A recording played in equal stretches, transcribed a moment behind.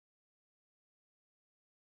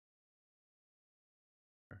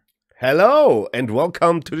Hello and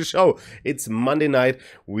welcome to the show. It's Monday night.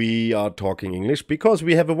 We are talking English because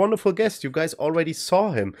we have a wonderful guest. You guys already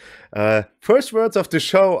saw him. First words of the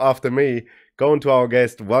show after me. Going to our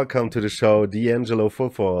guest. Welcome to the show, D'Angelo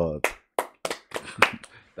Fulford.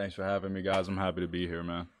 Thanks for having me, guys. I'm happy to be here,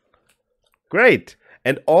 man. Great.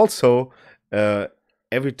 And also,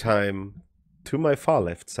 every time to my far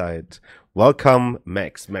left side, welcome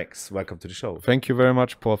Max. Max, welcome to the show. Thank you very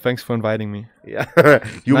much, Paul. Thanks for inviting me. Yeah,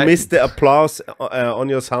 you missed the applause on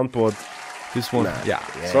your soundboard. This one, Nah, yeah.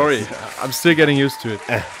 yes. Sorry, I'm still getting used to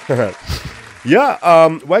it.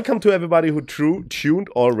 Yeah, welcome to everybody who tuned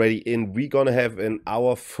already in. We're gonna have an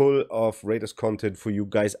hour full of Raiders content for you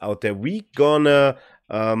guys out there. We gonna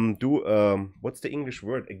do what's the English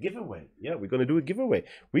word? A giveaway. Yeah, we're gonna do a giveaway.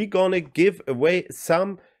 We're gonna give away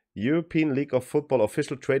some European League of Football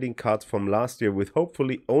official trading cards from last year with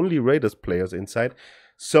hopefully only Raiders players inside.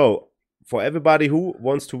 So for everybody who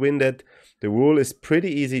wants to win that, the rule is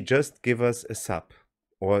pretty easy. Just give us a sub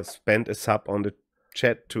or spend a sub on the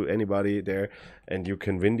chat to anybody there and you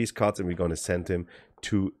can win these cards, and we're going to send them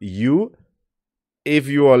to you. If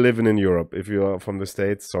you are living in Europe, if you are from the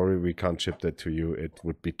States, sorry, we can't ship that to you. It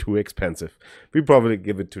would be too expensive. We probably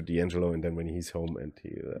give it to D'Angelo, and then when he's home and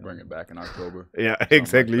he Bring it back in October. yeah,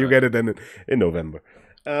 exactly. You get it then in November.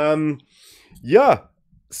 Yeah.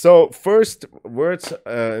 So first words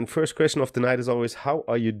and first question of the night is always, how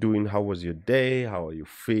are you doing? How was your day? How are you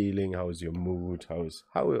feeling? How is your mood? How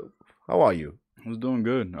are you? I was doing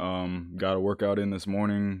good. Got a workout in this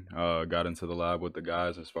morning. Got into the lab with the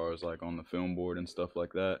guys as far as like on the film board and stuff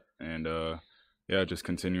like that. And yeah, just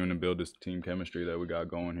continuing to build this team chemistry that we got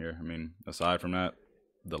going here. I mean, aside from that,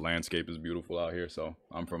 the landscape is beautiful out here. So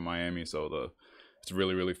I'm from Miami, so it's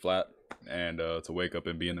really, really flat. And to wake up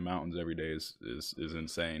and be in the mountains every day is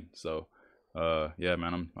insane. So yeah,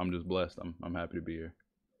 man, I'm just blessed. I'm happy to be here.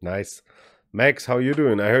 Nice. Max, how you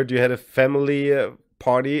doing? I heard you had a family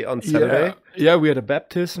party on Saturday. Yeah, we had a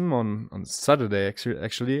baptism on Saturday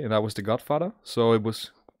actually, and I was the godfather, so it was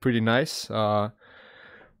pretty nice.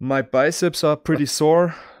 My biceps are pretty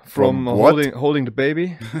sore from holding the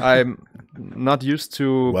baby. I'm not used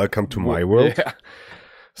to. Welcome to my world. Yeah.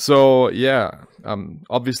 So yeah, I'm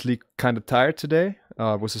obviously kind of tired today.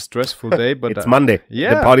 It was a stressful day, but It's Monday.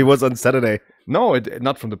 Yeah, The party was on Saturday. No,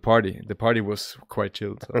 not from the party. The party was quite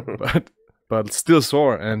chilled, so, but still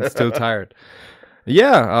sore and still tired.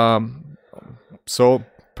 Yeah, so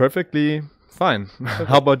perfectly fine.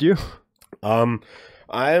 How about you? I'm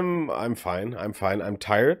fine. I'm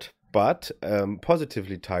tired, but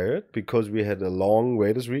positively tired because we had a long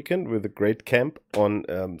Raiders weekend with a great camp on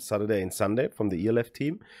Saturday and Sunday from the ELF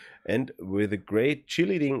team, and with a great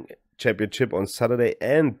cheerleading championship on Saturday,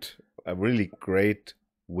 and a really great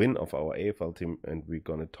win of our AFL team, and we're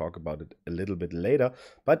gonna talk about it a little bit later.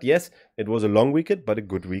 But yes, it was a long weekend, but a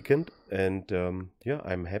good weekend, and yeah,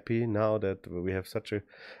 I'm happy now that we have such a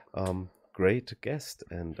great guest,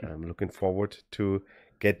 and I'm looking forward to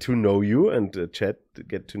get to know you and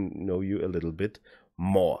get to know you a little bit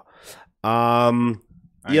more.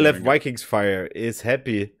 ELF Vikings Fire is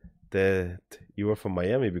happy that you are from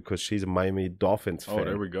Miami because she's a Miami Dolphins fan. Oh,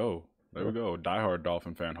 there we go. There we go. Diehard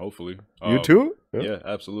Dolphin fan, hopefully. You too? Yeah,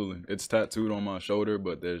 absolutely. It's tattooed on my shoulder,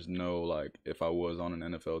 but there's no, like, if I was on an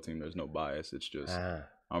NFL team, there's no bias. It's just,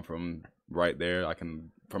 I'm from right there.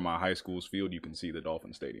 From my high school's field, you can see the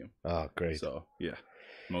Dolphin Stadium. Oh, great. So, yeah,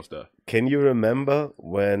 most Can you remember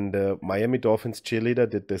when the Miami Dolphins cheerleader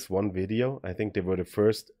did this one video? I think they were the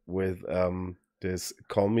first with this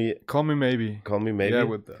Call Me Maybe. Yeah,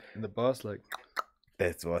 with the bus, like.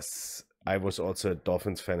 I was also a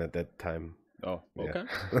Dolphins fan at that time. Oh, okay.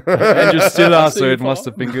 Yeah. And you still are, so it must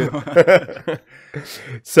have been good.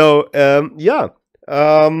 So, yeah.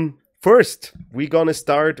 First, we're going to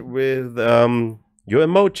start with your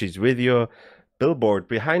emojis, with your billboard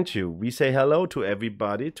behind you. We say hello to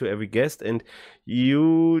everybody, to every guest, and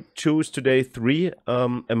you choose today 3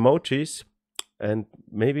 emojis, and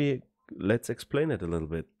maybe let's explain it a little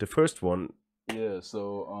bit. The first one. Yeah,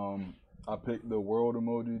 so I picked the world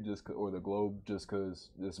emoji or the globe just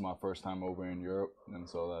because this is my first time over in Europe, and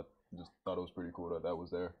so that just thought it was pretty cool that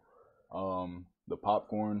was there. The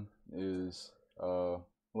popcorn is a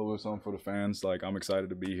little bit something for the fans. Like, I'm excited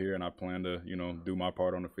to be here, and I plan to, do my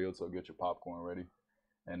part on the field. So get your popcorn ready,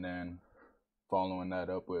 and then following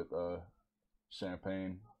that up with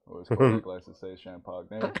champagne, or as Kodak likes to say,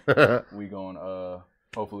 champagne. We gonna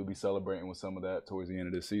hopefully be celebrating with some of that towards the end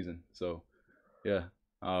of this season. So, yeah.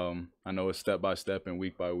 I know it's step by step and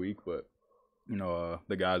week by week, but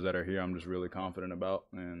the guys that are here, I'm just really confident about,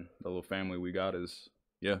 and the little family we got is,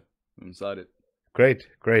 yeah, I'm excited. Great,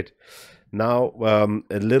 great. Now,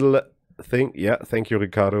 a little thing. Yeah, thank you,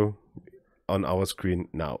 Ricardo. On our screen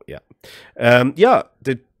now, yeah. Yeah,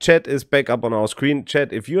 the chat is back up on our screen.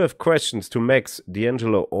 Chat, if you have questions to Max,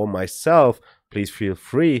 D'Angelo, or myself, please feel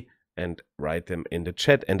free and write them in the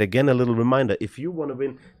chat. And again, a little reminder, if you want to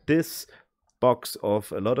win this box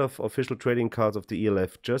of a lot of official trading cards of the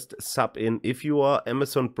ELF, just sub in. If you are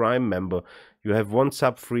Amazon Prime member, you have 1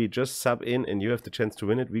 sub free. Just sub in and you have the chance to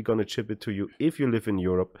win it. We're gonna ship it to you. If you live in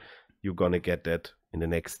Europe, you're gonna get that in the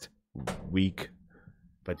next week,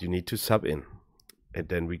 but you need to sub in, and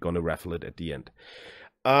then we're gonna raffle it at the end.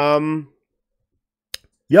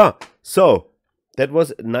 Yeah, so that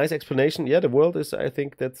was a nice explanation. Yeah, the world is, I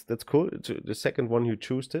think that's cool. The second one you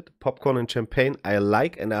chose it, popcorn and champagne, I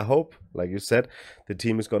like, and I hope, like you said, the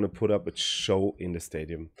team is gonna put up a show in the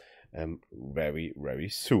stadium very, very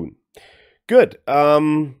soon. Good.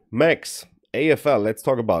 Max, AFL, let's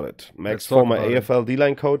talk about it. Max, former AFL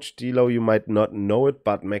D-line coach. D'Lo, you might not know it,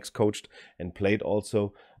 but Max coached and played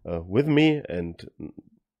also with me, and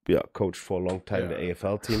yeah, coached for a long time the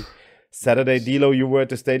AFL team. Saturday, D'Lo, you were at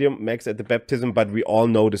the stadium, Max at the baptism, but we all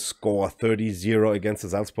know the score, 30-0 against the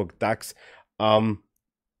Salzburg Ducks.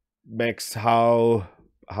 Max, how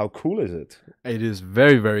cool is it? It is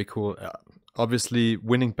very, very cool. Obviously,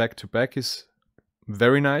 winning back-to-back is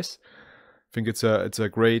very nice. I think it's a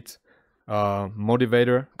great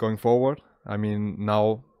motivator going forward. I mean,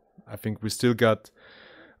 now I think we still got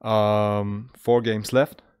 4 games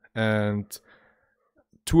left, and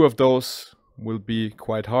 2 of those will be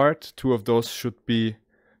quite hard. 2 of those should be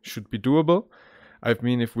doable. I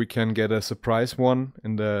mean, if we can get a surprise one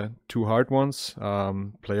in the 2 hard ones,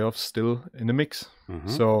 playoffs still in the mix.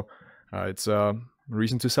 So it's a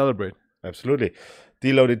reason to celebrate. Absolutely.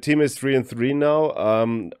 D'Lo, the team is 3-3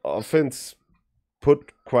 now. Offense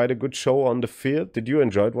put quite a good show on the field. Did you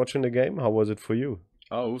enjoy watching the game? How was it for you?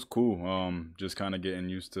 Oh, it was cool. Just kind of getting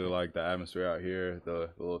used to like the atmosphere out here, the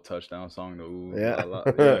little touchdown song, the ooh, yeah. La,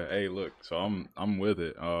 la. Yeah. Hey, look, so I'm with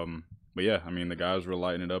it. But yeah, I mean the guys were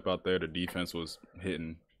lighting it up out there. The defense was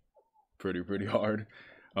hitting pretty hard.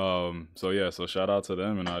 So yeah, so shout out to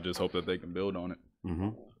them, and I just hope that they can build on it.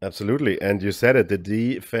 Absolutely, and you said it. The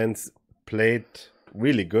defense played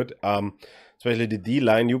really good. Especially the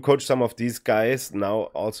D-line. You coach some of these guys.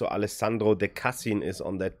 Now also Alessandro De Cassin is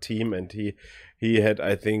on that team, and he had,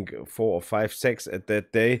 I think, 4 or 5 sacks at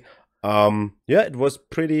that day. Yeah, it was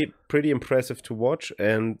pretty impressive to watch.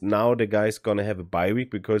 And now the guy's gonna have a bye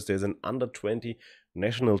week because there's an under-20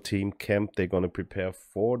 national team camp. They're gonna prepare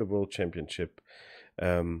for the World Championship,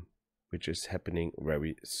 which is happening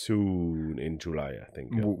very soon in July, I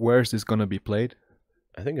think. Yeah. Where is this gonna be played?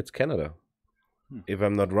 I think it's Canada. If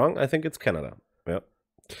I'm not wrong, I think it's Canada. Yeah.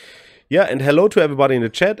 Yeah, and hello to everybody in the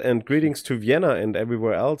chat, and greetings to Vienna and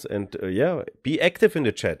everywhere else. And yeah, be active in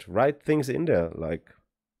the chat. Write things in there, like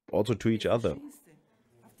also to each other.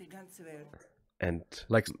 And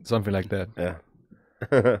like something like that.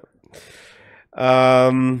 Yeah.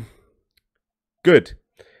 Good.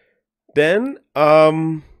 Then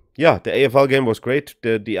yeah, the AFL game was great.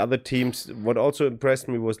 The other teams, what also impressed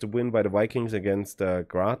me was the win by the Vikings against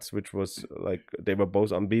Graz, which was like they were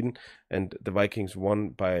both unbeaten, and the Vikings won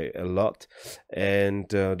by a lot. And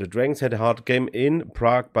the Dragons had a hard game in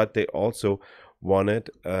Prague, but they also won it.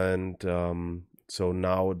 And so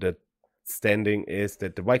now the standing is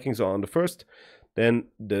that the Vikings are on the first, then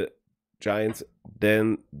the Giants,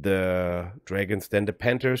 then the Dragons, then the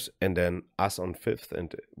Panthers, and then us on 5th.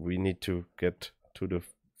 And we need to get to the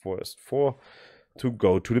first 4 to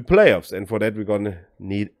go to the playoffs, and for that we're gonna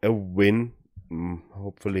need a win,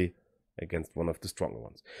 hopefully against one of the stronger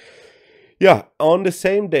ones. Yeah, on the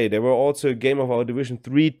same day there were also a game of our Division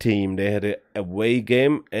 3 team. They had a away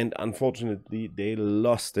game, and unfortunately they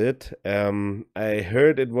lost it. I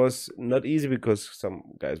heard it was not easy because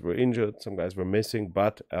some guys were injured, some guys were missing,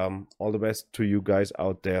 but all the best to you guys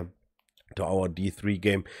out there, to our D3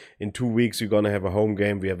 game. In 2 weeks you're gonna have a home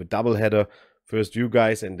game. We have a double header. First you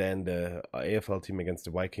guys, and then the AFL team against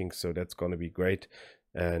the Vikings. So that's going to be great.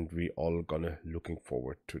 And we all gonna looking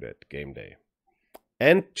forward to that game day.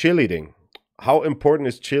 And cheerleading. How important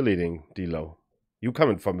is cheerleading, D'Lo? You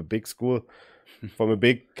coming from a big school, from a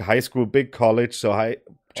big high school, big college. So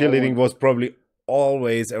cheerleading was probably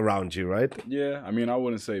always around you, right? Yeah, I mean, I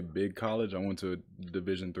wouldn't say big college. I went to a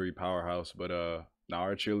Division 3 powerhouse, but now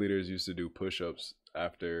our cheerleaders used to do push-ups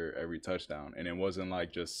after every touchdown, and it wasn't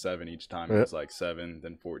like just 7 each time. It was like 7,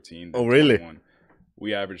 then 14. Then oh, really? 21.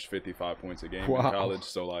 We averaged 55 points a game in college,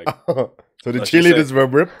 so like. So the cheerleaders were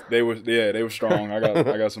ripped. They were strong. I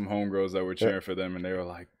got some homegirls that were cheering for them, and they were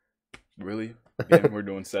like, "Really? Again, we're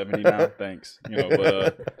doing 70 now? Thanks." You know,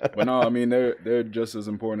 but But no, I mean they're just as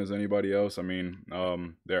important as anybody else. I mean,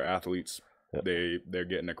 they're athletes. Yep. They're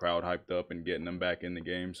getting the crowd hyped up and getting them back in the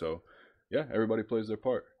game. So yeah, everybody plays their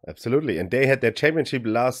part. Absolutely. And they had their championship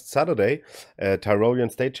last Saturday,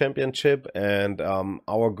 Tyrolean State Championship, and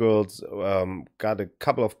our girls got a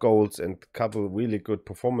couple of goals and a couple really good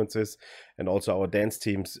performances, and also our dance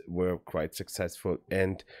teams were quite successful,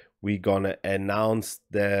 and we're gonna announce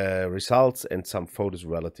the results and some photos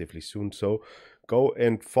relatively soon. So go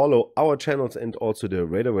and follow our channels and also the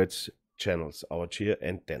Raiders channels, our cheer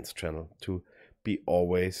and dance channel, to be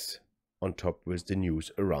always on top with the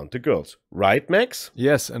news around the girls. Right, Max?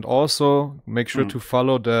 Yes, and also make sure to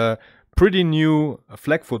follow the pretty new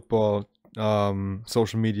flag football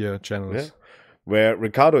social media channels. Yeah. Where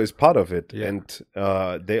Ricardo is part of it. Yeah.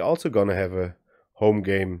 And they also gonna have a home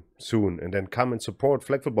game soon, and then come and support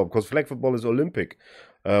flag football, because flag football is Olympic.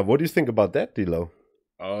 What do you think about that, Dilo?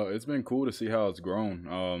 It's been cool to see how it's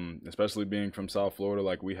grown, especially being from South Florida.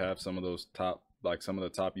 Like, we have some of those top, like some of the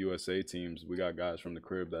top USA teams. We got guys from the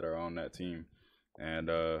crib that are on that team, and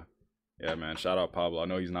yeah, man, shout out Pablo. I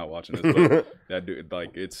know he's not watching this, but that dude,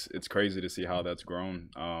 like, it's crazy to see how that's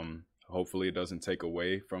grown. Hopefully it doesn't take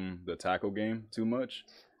away from the tackle game too much,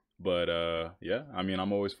 but yeah, I mean,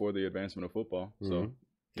 I'm always for the advancement of football. So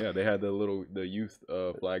yeah, they had the youth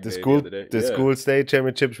flag day the other day. The school state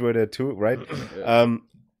championships were there too, right? Yeah.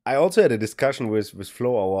 I also had a discussion with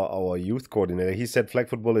Flo, our youth coordinator. He said flag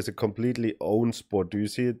football is a completely own sport. Do you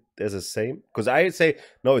see it as the same? Because I say,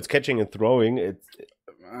 no, it's catching and throwing.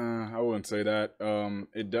 I wouldn't say that.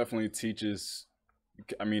 It definitely teaches.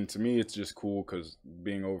 I mean, to me, it's just cool because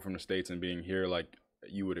being over from the States and being here, like,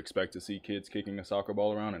 you would expect to see kids kicking a soccer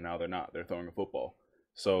ball around, and now they're not. They're throwing a football.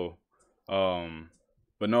 So,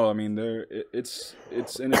 but no, I mean, it's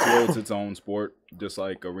in its way, it's its own sport. Just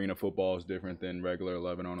like arena football is different than regular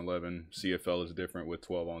 11-on-11. CFL is different with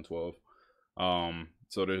 12-on-12.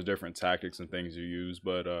 So there's different tactics and things you use.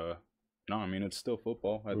 But no, I mean, it's still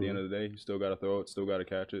football. At the end of the day, you still got to throw it, still got to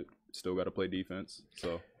catch it, still got to play defense.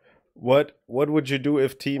 So. What would you do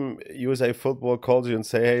if Team USA Football calls you and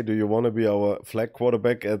say, hey, do you want to be our flag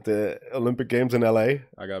quarterback at the Olympic Games in LA?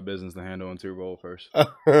 I got business to handle in Tirol first.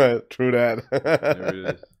 True that. There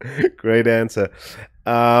it is. Great answer.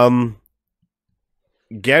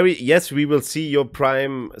 Gary, yes, we will see your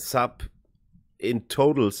Prime sub in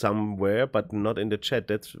total somewhere, but not in the chat.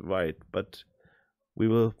 That's right. But we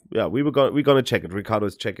will, yeah, we're gonna check it. Ricardo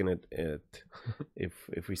is checking it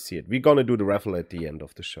if we see it. We're gonna do the raffle at the end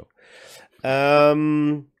of the show.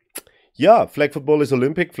 Yeah, flag football is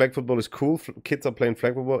Olympic. Flag football is cool. Kids are playing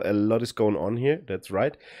flag football. A lot is going on here. That's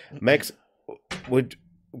right. Max,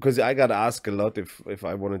 because I got asked a lot if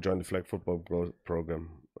I want to join the flag football program.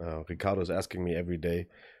 Ricardo's asking me every day.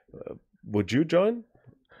 Would you join?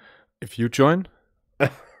 If you join,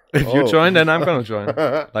 you join, then I'm gonna join.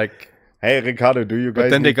 Like. Hey, Ricardo, do you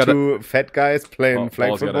guys need two fat guys playing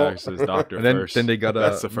flag football? Ask his doctor first. Then they gotta.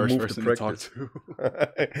 That's the first person to talk to.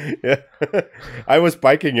 Yeah, I was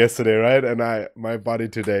biking yesterday, right? And my body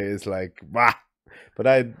today is like, bah. But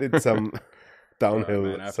I did some downhill.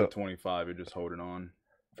 Man, after 25, you're just holding on.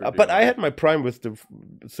 But I had my prime with the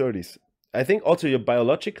 30s. I think also your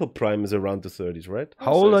biological prime is around the 30s, right?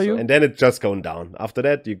 How old are you? And then it's just going down. After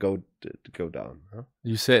that, you go down. Huh?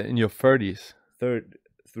 You said in your 30s. 30.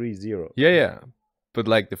 Yeah. But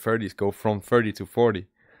like the 30s go from 30 to 40.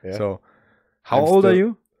 Yeah. So how I'm old are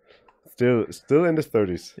you? Still in the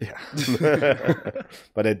 30s. Yeah.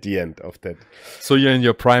 But at the end of that. So you're in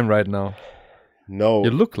your prime right now? No.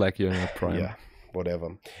 You look like you're in your prime. Yeah,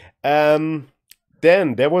 whatever.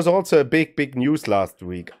 Then there was also a big news last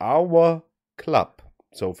week. Our club.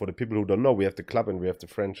 So for the people who don't know, we have the club and we have the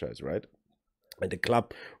franchise, right? And the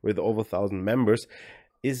club with over 1,000 members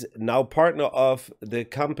is now partner of the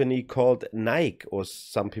company called Nike, or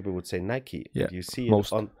some people would say Nike. Yeah, you see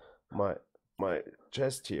it on my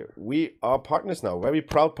chest here. We are partners now, very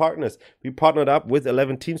proud partners. We partnered up with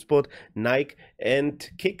 11 Team Sport, Nike, and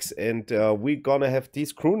Kicks, and we're gonna have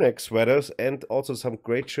these crew neck sweaters and also some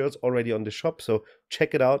great shirts already on the shop. So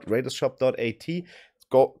check it out, raidershop.at.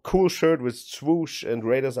 Cool shirt with swoosh and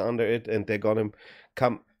Raiders under it, and they're gonna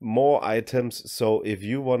come more items. So if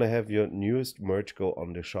you want to have your newest merch, go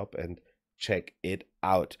on the shop and check it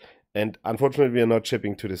out. And unfortunately, we are not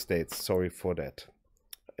shipping to the States. Sorry for that.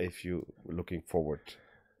 If you're looking forward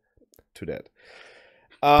to that.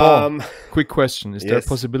 Paul, quick question. Is there a Yes.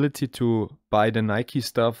 possibility to buy the Nike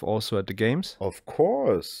stuff also at the games? Of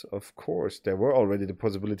course. There were already the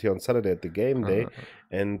possibility on Saturday at the game day.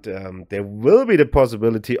 And there will be the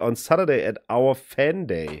possibility on Saturday at our fan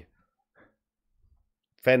day.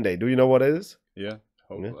 Fan day. Do you know what it is? Yeah.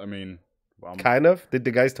 Yeah. I mean, Kind of. Did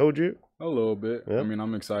the guys told you? A little bit. Yeah. I mean,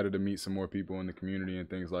 I'm excited to meet some more people in the community and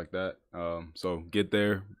things like that. So get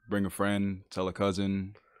there, bring a friend, tell a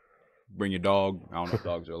cousin, bring your dog. I don't know if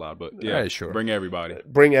dogs are allowed, but yeah, sure. bring everybody.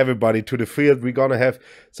 Bring everybody to the field. We're gonna have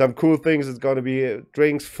some cool things. It's gonna be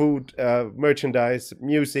drinks, food, merchandise,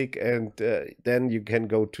 music, and then you can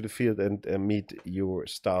go to the field and meet your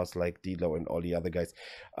stars like D'Lo and all the other guys.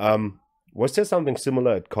 Was there something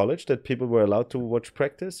similar at college that people were allowed to watch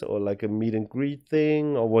practice, or like a meet and greet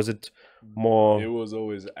thing, or was it more? It was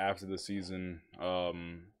always after the season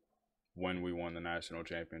when we won the national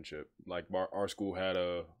championship. Like our school had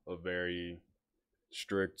a very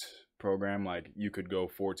strict program. Like you could go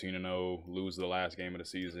 14-0, lose the last game of the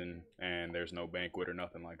season, and there's no banquet or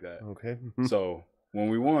nothing like that. Okay. So when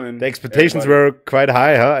we won, The expectations were quite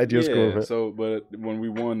high, huh, at your school? Huh? So, but when we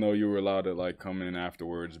won, though, you were allowed to like come in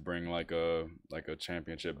afterwards, bring like a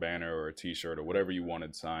championship banner or a T-shirt or whatever you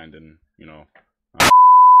wanted signed, and you know.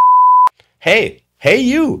 Hey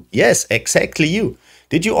you! Yes, exactly you.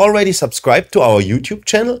 Did you already subscribe to our YouTube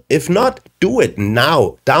channel? If not, do it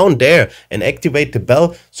now, down there, and activate the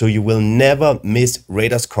bell so you will never miss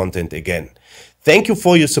Raiders content again. Thank you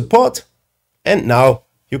for your support, and now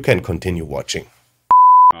you can continue watching.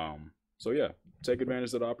 So yeah, take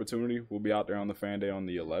advantage of the opportunity. We'll be out there on the fan day on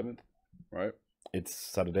the 11th, right? It's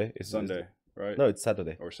Saturday. It's Sunday, right? No, it's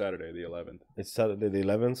Saturday. Or Saturday, the 11th. It's Saturday the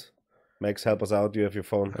 11th. Max, help us out. Do you have your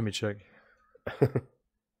phone? Let me check.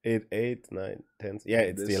 8, 9, 10. Yeah,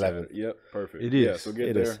 it's the 11th. Yep, perfect. It Yeah, is. so get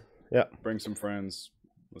It there. is. Yeah. Bring some friends.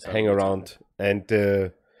 Let's have Hang a good around. And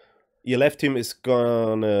your left team is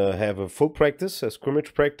gonna have a full practice, a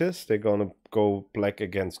scrimmage practice. They're gonna go black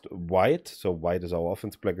against white. So white is our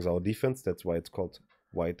offense, black is our defense. That's why it's called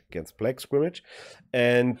white against black scrimmage.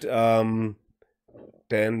 And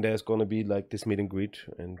then there's gonna be like this meet and greet.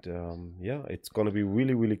 And yeah, it's gonna be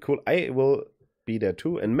really, really cool. I will be there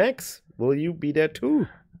too. And Max, will you be there too?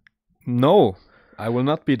 No, I will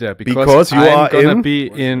not be there Because you I'm are gonna in- be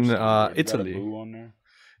Where's in your shirt? You got a Italy. blue on there?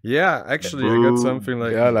 Yeah, actually, I got something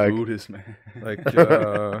like Yeah, like Buddhist, man. like like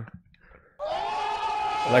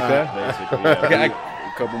that. Basically, yeah. Okay,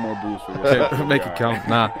 a couple more boosts for okay, yourself. make it count.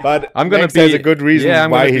 Nah, But I'm gonna Max be. has a good reason yeah,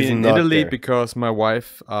 I'm why gonna he's be in not Italy there. because my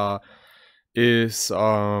wife is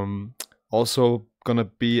also gonna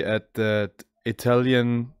be at the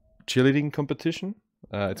Italian cheerleading competition.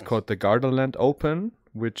 It's called the Gardaland Open,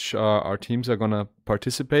 which our teams are gonna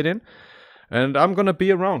participate in, and I'm gonna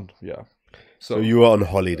be around. Yeah. So you are on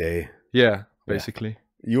holiday. Yeah, basically.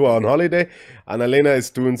 You are on holiday. Annalena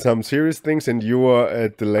is doing some serious things, and you are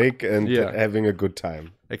at the lake and Yeah. having a good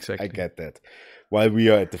time. Exactly. I get that. While we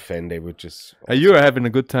are at the fan day, which is You are having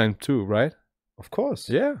a good time too, right? of course,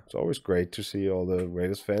 Yeah. it's always great to see all the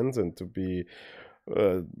Raiders fans and to be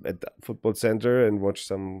at the football center and watch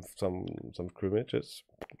some scrimmages.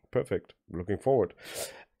 Perfect. Looking forward.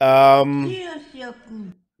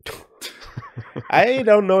 I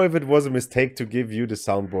don't know if it was a mistake to give you the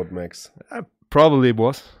soundboard, Max. Probably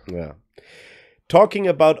was. Yeah. Talking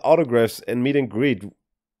about autographs and meet and greet,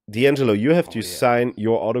 D'Angelo, you have to sign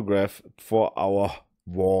your autograph for our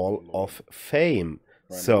wall of fame.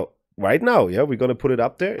 Right now, yeah, we're gonna put it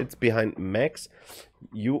up there. It's behind Max.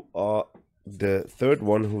 You are the third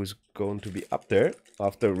one who's going to be up there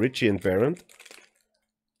after Richie and Baron.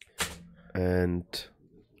 And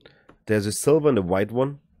there's a silver and a white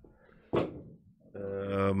one.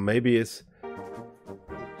 Maybe it's.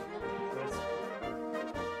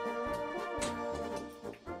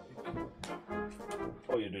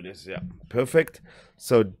 Oh, you do this, yeah. Perfect.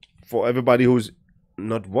 So for everybody who's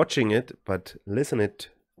not watching it but listening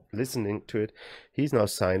to it, he's now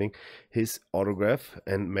signing his autograph,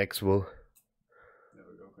 and Max will. Never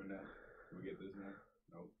go for that. Can we get this one?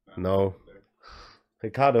 Nope. No.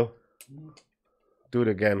 Ricardo, do it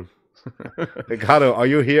again. Ricardo, are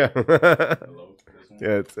you here? Hello. This one?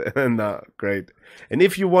 Yes, no, great. And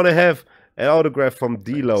if you want to have an autograph from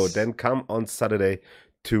D'Lo, then come on Saturday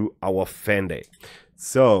to our fan day.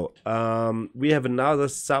 So we have another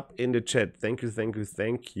sub in the chat. Thank you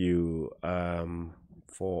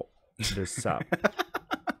for the sub.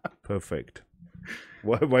 Perfect.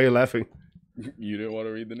 Why are you laughing? You didn't want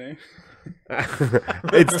to read the name?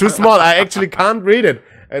 It's too small. I actually can't read it,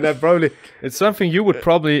 and I probably It's something you would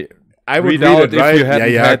probably I would read read out it, right? if you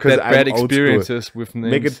hadn't had 'cause that bad I'm old school. experiences with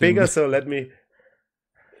names. Make it bigger. and- So let me.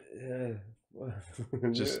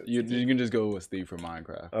 Just you can just go with Steve from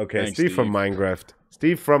Minecraft. Okay, Thanks, Steve from Minecraft.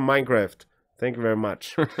 Steve from Minecraft. Thank you very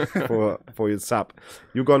much for your sub.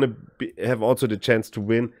 You're gonna have also the chance to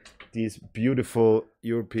win these beautiful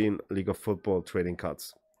European League of Football trading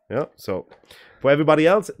cards. Yeah. So for everybody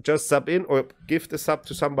else, just sub in or give the sub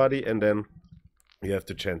to somebody, and then you have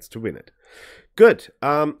the chance to win it. Good.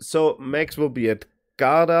 So Max will be at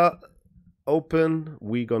Garda Open.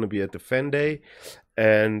 We're gonna be at the Fan Day,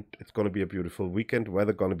 and it's gonna be a beautiful weekend.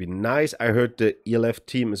 Weather gonna be nice. I heard the ELF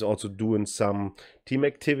team is also doing some team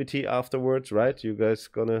activity afterwards, right? You guys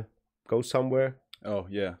gonna go somewhere? Oh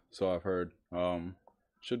yeah, so I've heard.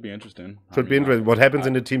 Should be interesting. Should be interesting. What happens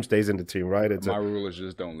in the team stays in the team, right? It's my rule is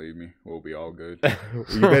just don't leave me. We'll be all good.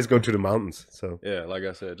 you guys go to the mountains, so Yeah, like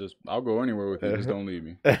I said, just I'll go anywhere with you. Just don't leave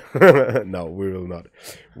me. no, we will not.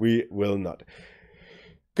 We will not.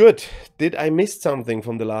 Good. Did I miss something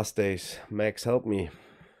from the last days? Max, help me.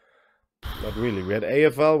 Not really. We had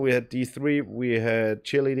AFL, we had D3, we had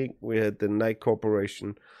cheerleading, we had the night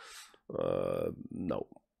corporation. No.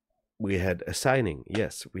 We had a signing.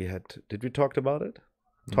 Yes, we had. Did we talk about it?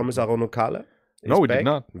 Thomas Aronokale? No, we did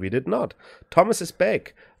not. We did not. Thomas is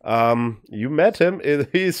back. You met him.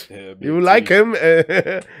 He's Yeah, big you like T. him.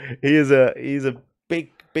 He's a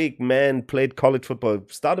big man. Played college football.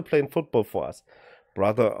 Started playing football for us.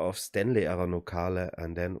 Brother of Stanley Aronokale,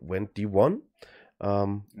 and then went D1.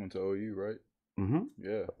 Went to OU, right? Mm-hmm.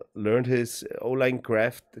 Yeah. Learned his O-line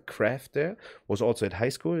craft there. Was also at high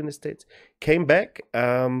school in the States. Came back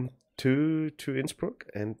to Innsbruck,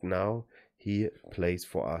 and now he plays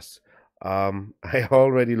for us. I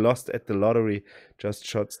already lost at the lottery. Just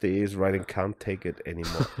shots the ears right and can't take it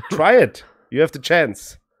anymore. Try it. You have the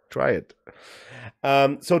chance. Try it.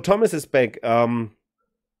 So Thomas is back.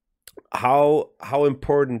 How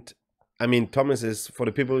important? I mean, Thomas is, for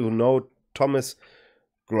the people who know, Thomas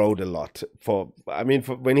growed a lot.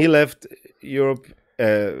 When he left Europe.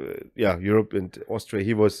 Europe and Austria.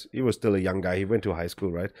 He was still a young guy. He went to high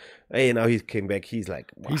school, right? Hey, now he came back. He's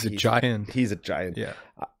like, wow, He's a giant. He's a giant. Yeah.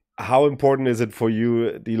 How important is it for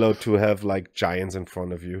you, Dilo, to have like giants in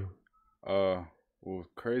front of you? Well,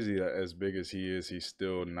 crazy that as big as he is, he's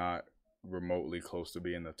still not remotely close to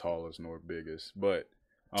being the tallest nor biggest. But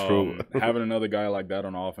True. having another guy like that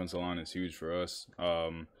on the offensive line is huge for us.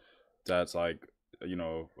 That's like,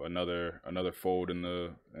 another fold in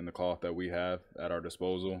the cloth that we have at our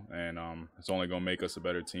disposal, and it's only gonna make us a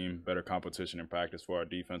better team, better competition in practice for our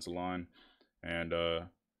defensive line. And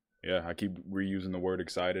I keep reusing the word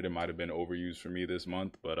excited. It might have been overused for me this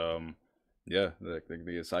month, but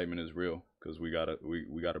the excitement is real because we got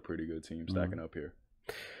a pretty good team stacking up here.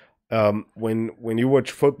 When you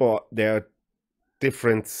watch football, there are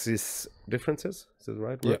differences. Is that the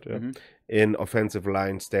right word? Yeah. Mm-hmm. In offensive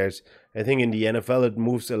lines, I think in the NFL it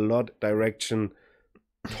moves a lot direction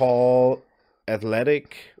tall,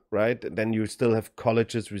 athletic, right? Then you still have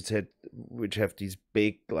colleges which have these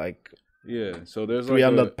big, like, So there's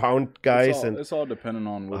 300-pound guys, and it's all depending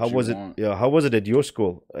on what how you was want. it? Yeah, how was it at your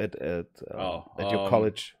school at your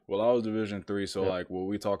college? Well, I was Division III, so like what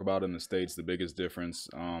we talk about in the States, the biggest difference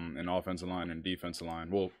in offensive line and defensive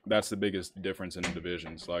line. Well, that's the biggest difference in the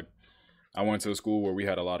divisions. Like, I went to a school where we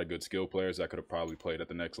had a lot of good skill players that could have probably played at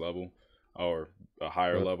the next level or a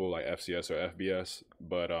higher level, like FCS or FBS.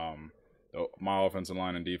 But my offensive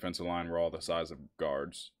line and defensive line were all the size of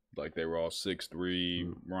guards. Like, they were all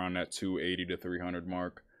 6'3", around that 280 to 300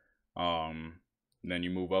 mark. Then you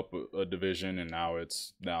move up a division, and now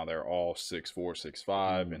they're all 6'4",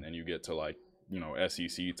 6'5", and then you get to like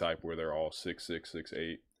SEC type where they're all 6'6",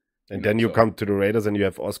 6'8". And then you come to the Raiders, and you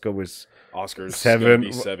have Oscar's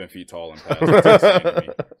 7 feet tall and past.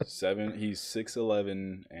 He's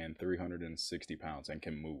 6'11" and 360 pounds and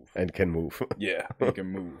can move. Yeah, he can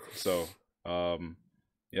move. So,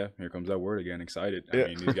 here comes that word again. Excited. I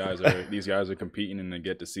mean, these guys are competing, and they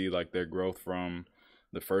get to see like their growth from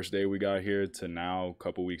the first day we got here to now, a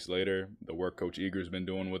couple weeks later. The work Coach Eager's been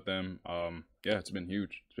doing with them. It's been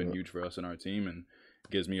huge. It's been huge for us and our team, and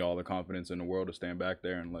gives me all the confidence in the world to stand back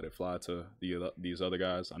there and let it fly to these other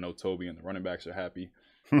guys. I know Toby and the running backs are happy.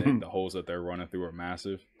 The holes that they're running through are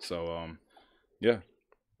massive. So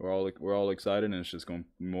we're all excited, and it's just going to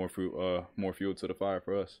be more fuel to the fire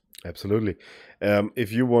for us. Absolutely.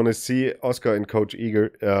 If you want to see Oscar and Coach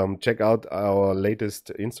Eager, check out our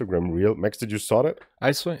latest Instagram reel. Max, did you saw that?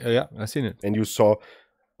 I saw. Yeah, I seen it. And you saw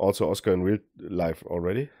also Oscar in real life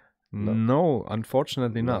already? No,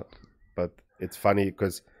 unfortunately not. But it's funny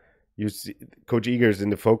because you see Coach Eager is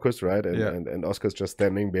in the focus, right? And Oscar's just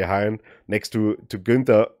standing behind next to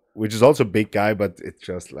Günther, which is also a big guy, but it's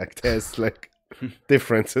just like there's like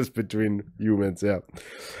differences between humans. Yeah.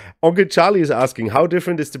 Uncle Charlie is asking, how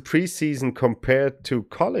different is the preseason compared to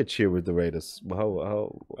college here with the Raiders?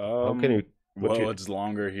 How can you? It's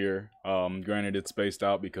longer here. Granted, it's spaced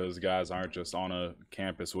out because guys aren't just on a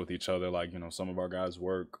campus with each other. Like, some of our guys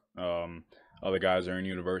work. other guys are in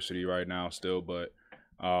university right now still, but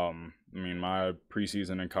I mean, my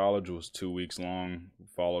preseason in college was 2 weeks long,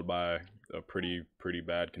 followed by a pretty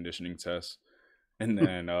bad conditioning test, and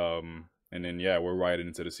then yeah, we're right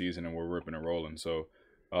into the season and we're ripping and rolling. So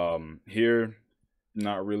here,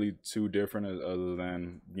 not really too different other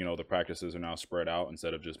than, you know, the practices are now spread out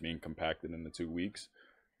instead of just being compacted into 2 weeks.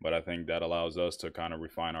 But I think that allows us to kind of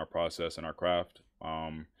refine our process and our craft.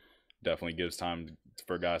 Definitely gives time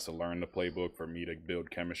for guys to learn the playbook, for me to build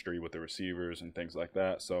chemistry with the receivers and things like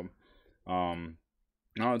that. So, no,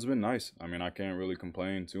 it's been nice. I mean, I can't really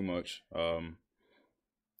complain too much.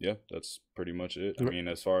 Yeah, that's pretty much it. I mean,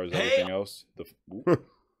 as far as everything else,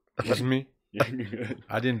 Wasn't me. Yeah.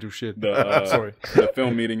 I didn't do shit. Sorry. The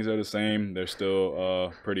film meetings are the same. They're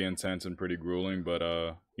still pretty intense and pretty grueling, but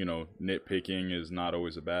you know, nitpicking is not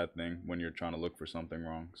always a bad thing when you're trying to look for something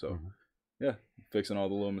wrong. So, yeah, fixing all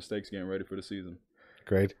the little mistakes, getting ready for the season.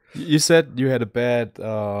 Great. You said you had a bad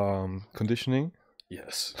conditioning.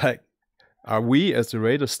 Yes. Like, are we as the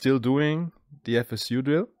Raiders still doing the FSU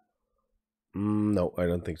drill? No, I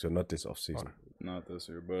don't think so. Not this offseason. Not this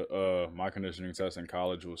year, but my conditioning test in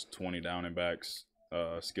college was 20 down and backs.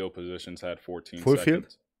 Skill positions had 14 Full seconds.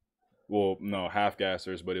 field? Well, no, half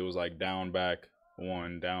gassers, but it was like down back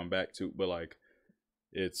 1, down back 2, but like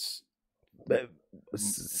it's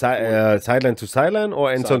Sideline to sideline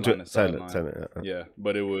or end zone to sideline sideline? yeah,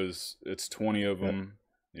 but it's 20 of them.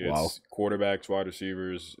 It's quarterbacks, wide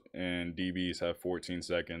receivers, and DBs have 14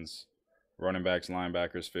 seconds. Running backs,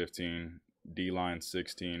 linebackers 15. D-line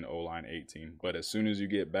 16, O-line 18. But as soon as you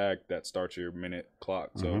get back, that starts your minute clock.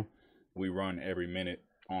 So we run every minute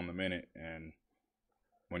on the minute. And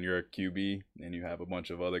when you're a QB and you have a bunch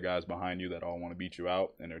of other guys behind you that all want to beat you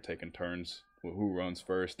out and they're taking turns with who runs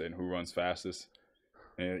first and who runs fastest,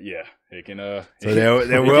 and yeah, it can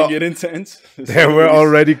can get intense. There were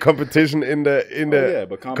already competition in the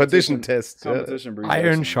condition test. Competition breeds Iron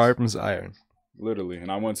excellence. sharpens iron. Literally.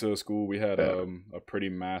 And I went to a school, we had a pretty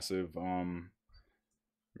massive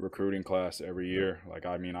recruiting class every year. Like,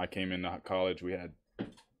 I mean, I came into college, we had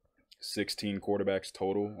 16 quarterbacks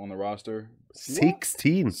total on the roster.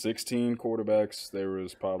 16? 16 quarterbacks. There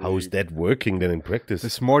was probably... How is that working then in practice?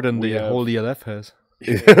 It's more than the whole ELF has.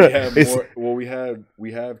 we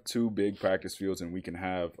have 2 big practice fields, and we can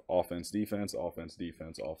have offense, defense,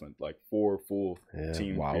 like 4 full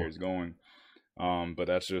team pairs going. But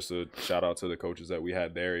that's just a shout out to the coaches that we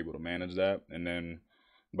had there, able to manage that. And then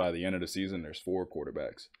by the end of the season, there's 4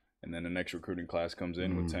 quarterbacks. And then the next recruiting class comes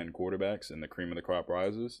in with 10 quarterbacks, and the cream of the crop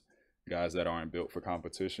rises. Guys that aren't built for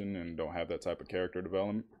competition and don't have that type of character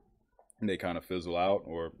development, they kind of fizzle out.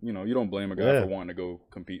 Or, you know, you don't blame a guy for wanting to go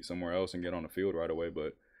compete somewhere else and get on the field right away.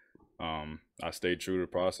 But I stayed true to the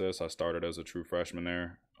process. I started as a true freshman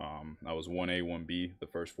there. I was 1A, 1B the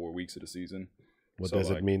first 4 weeks of the season. What does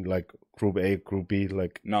it mean? Like Group A, Group B?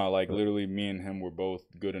 No, literally me and him were both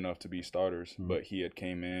good enough to be starters, but he had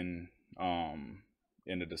came in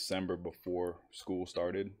the December before school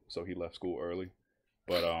started, so he left school early.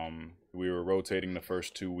 But we were rotating the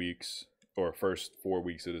first 2 weeks or first 4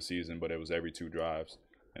 weeks of the season, but it was every 2 drives.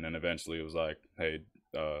 And then eventually it was like, hey,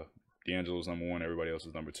 D'Angelo's number 1, everybody else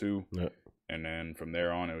is number 2. Yeah. And then from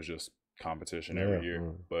there on, it was just competition every year.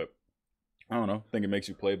 But I don't know. I think it makes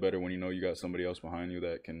you play better when you know you got somebody else behind you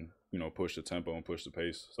that can, you know, push the tempo and push the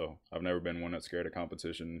pace. So I've never been one that's scared of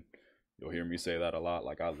competition. You'll hear me say that a lot.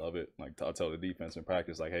 Like, I love it. Like, I'll tell the defense in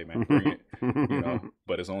practice, like, hey, man, bring it. You know,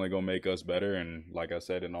 but it's only going to make us better. And like I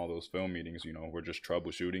said in all those film meetings, you know, we're just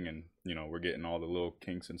troubleshooting and, you know, we're getting all the little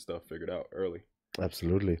kinks and stuff figured out early.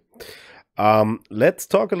 Absolutely. Let's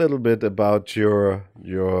talk a little bit about your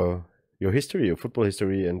history, your football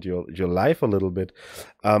history, and your life a little bit.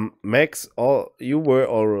 Max, you were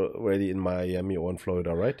already in Miami or in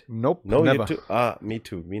Florida, right? Nope, no, never. You too. Me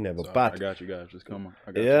too. Me never. Sorry, but I got you guys. Just come on.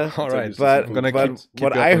 All right. But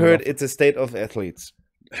what I heard, it's a state of athletes,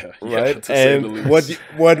 right? And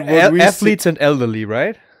what athletes and elderly,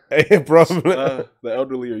 right? Probably. The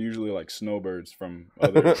elderly are usually like snowbirds from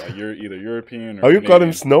other, like you're either European or. Oh, you call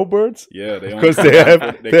them snowbirds? Yeah, because they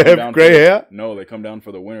have gray hair. No, they come down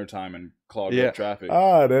for the winter time and clog up traffic.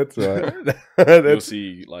 Ah, that's right. You'll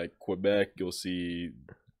see like Quebec, you'll see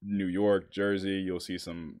New York, Jersey, you'll see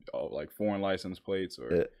some like foreign license plates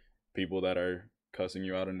or people that are cussing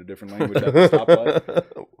you out in a different language at the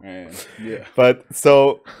stoplight. And yeah. But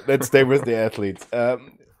so let's stay with the athletes.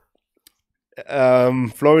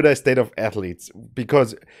 Florida state of athletes,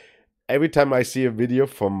 because every time I see a video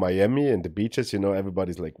from Miami and the beaches, you know,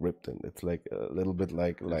 everybody's like ripped, and it's like a little bit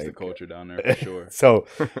like the culture down there for sure. So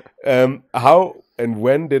how And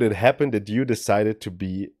when did it happen that you decided to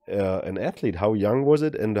be an athlete? How young was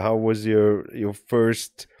it, and how was your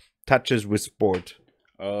first touches with sport?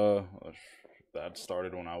 That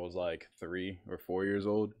started when I was like 3 or 4 years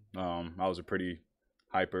old. I was a pretty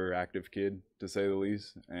hyperactive kid, to say the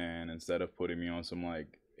least. And instead of putting me on some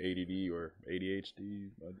like ADD or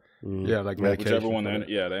ADHD, like whichever one,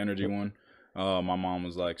 the energy one, my mom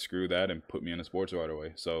was like, screw that, and put me into sports right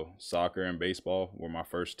away. So soccer and baseball were my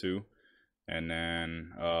first two. And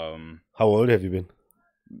then how old have you been?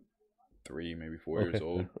 3, maybe 4 years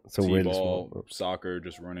old. So T-ball, really small. soccer,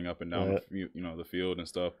 just running up and down the field and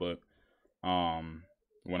stuff. But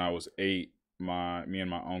when I was 8, me and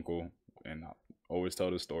my uncle, and I always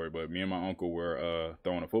tell this story, but me and my uncle were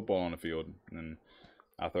throwing a football on the field, and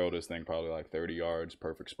I throw this thing probably like 30 yards,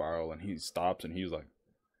 perfect spiral, and he stops and he's like,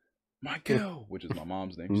 Michael, which is my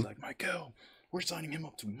mom's name. He's like, Michael, we're signing him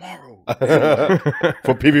up tomorrow.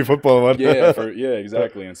 For PB football, what? Yeah,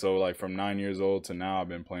 exactly. And so like from 9 years old to now, I've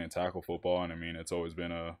been playing tackle football, and I mean, it's always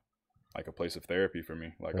been a place of therapy for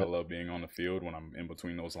me. Like I love being on the field. When I'm in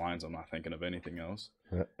between those lines, I'm not thinking of anything else.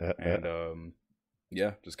 And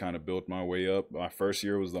just kind of built my way up. My first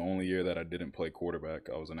year was the only year that I didn't play quarterback.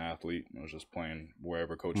 I was an athlete. I was just playing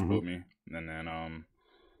wherever coach put me. And then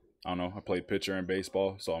I don't know, I played pitcher in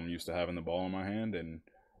baseball, so I'm used to having the ball in my hand. And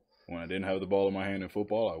when I didn't have the ball in my hand in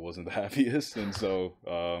football, I wasn't the happiest. And so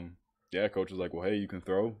coach was like, well, hey, you can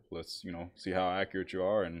throw. Let's, see how accurate you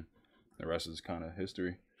are, and the rest is kind of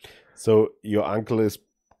history. So your uncle is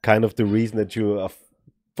kind of the reason that you're a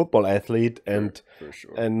football athlete and for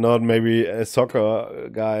sure. And not maybe a soccer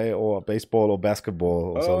guy or baseball or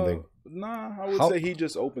basketball or something. Nah, I would say he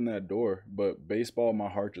just opened that door. But baseball, my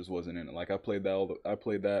heart just wasn't in it. Like I played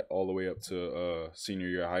that all the way up to senior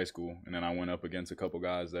year of high school, and then I went up against a couple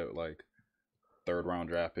guys that were like 3rd round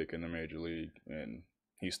draft pick in the major league, and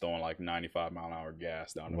he's throwing like 95-mile-an-hour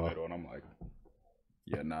gas down the middle, and I'm like,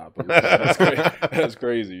 yeah, nah, but that's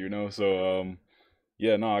crazy, So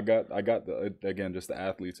I got just the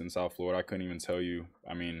athletes in South Florida. I couldn't even tell you.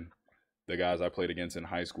 I mean, the guys I played against in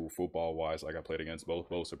high school, football wise, like I played against both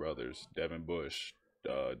Bosa brothers, Devin Bush,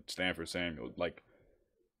 Stanford Samuel. Like,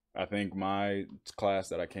 I think my class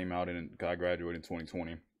that I came out in, I graduated in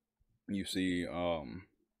 2020. You see,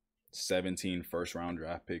 17 first-round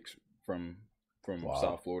draft picks from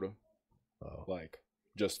South Florida. Wow. Like,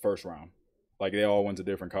 just first round. Like, they all went to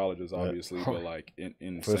different colleges, obviously, but like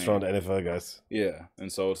in first round NFL guys. Yeah,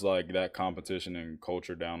 and so it's like that competition and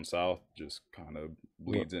culture down south just kind of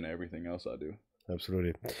bleeds into everything else I do.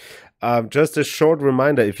 Absolutely. Just a short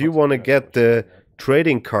reminder: if you want to get the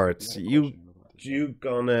trading cards, you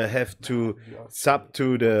gonna have to sub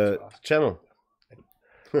to the channel.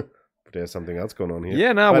 There's something else going on here.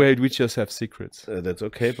 Yeah, now we just have secrets. That's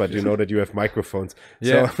okay, but you know that you have microphones.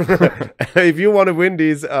 Yeah. So if you want to win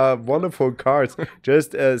these wonderful cards,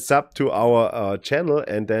 just sub to our channel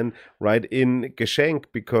and then write in Geschenk,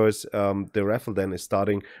 because the raffle then is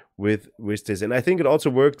starting with this. And I think it also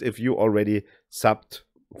worked if you already subbed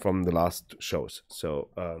from the last shows. So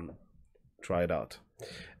try it out.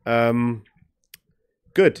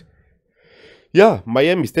 Good. Yeah,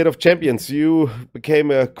 Miami, State of Champions. You became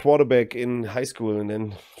a quarterback in high school and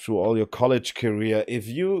then through all your college career. If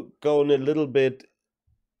you go in a little bit,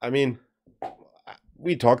 I mean,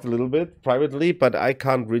 we talked a little bit privately, but I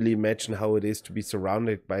can't really imagine how it is to be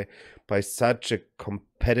surrounded by such a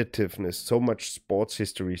competitiveness, so much sports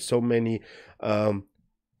history, so many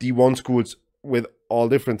D1 schools with all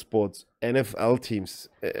different sports, NFL teams,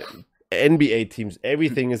 NBA teams,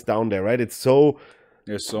 everything is down there, right? It's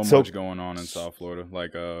There's so much going on in South Florida.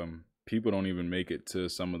 Like, people don't even make it to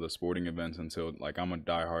some of the sporting events until, like, I'm a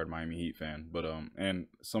diehard Miami Heat fan. But and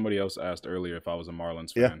somebody else asked earlier if I was a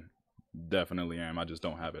Marlins fan. Definitely am. I just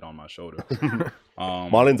don't have it on my shoulder.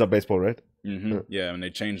 Marlins are baseball, right? Mm-hmm. Yeah, and they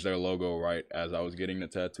changed their logo right as I was getting the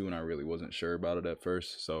tattoo, and I really wasn't sure about it at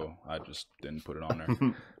first, so I just didn't put it on there.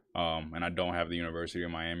 And I don't have the University of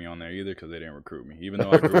Miami on there either because they didn't recruit me. Even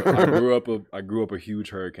though I grew up a huge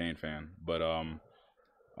Hurricane fan, but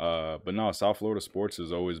no, South Florida sports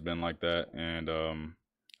has always been like that, and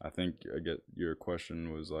I think your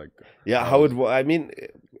question was like, I mean,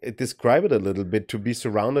 describe it a little bit, to be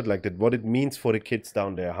surrounded like that, what it means for the kids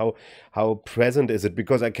down there, how present is it?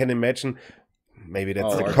 Because I can imagine maybe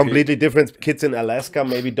that's a completely different. Kids in Alaska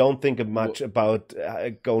maybe don't think much about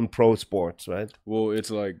going pro sports, right? Well, it's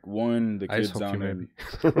like the kids down there,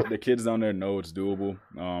 the kids down there know it's doable.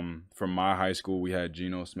 From my high school, we had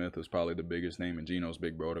Geno Smith was probably the biggest name, and Geno's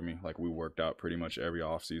big bro to me. Like, we worked out pretty much every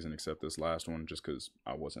off season except this last one, just because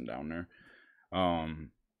I wasn't down there.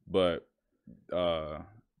 But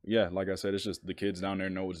yeah, like I said, it's just the kids down there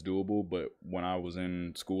know it's doable. But when I was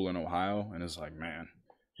in school in Ohio, and it's like, man,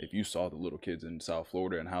 if you saw the little kids in South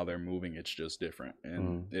Florida and how they're moving, it's just different.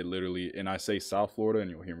 And it literally, and I say South Florida, and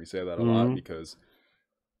you'll hear me say that a lot because,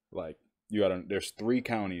 like, there's 3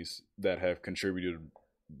 counties that have contributed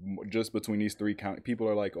just between these 3 counties. People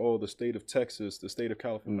are like, oh, the state of Texas, the state of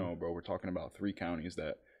California. No, bro, we're talking about 3 counties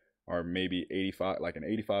that are maybe 85, like an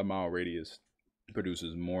 85-mile radius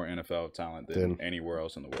produces more NFL talent than anywhere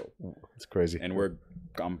else in the world. It's crazy. And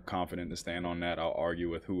I'm confident to stand on that. I'll argue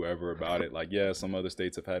with whoever about it. Like, yeah, some other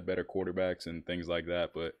states have had better quarterbacks and things like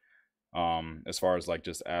that, but as far as like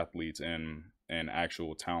just athletes and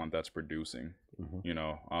actual talent that's producing, you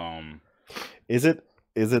know, is it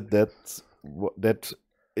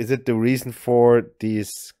the reason for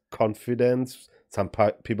this confidence? Some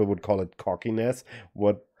people would call it cockiness.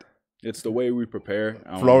 It's the way we prepare.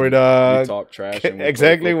 Florida, we talk trash. And we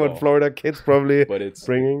exactly what Florida kids probably but it's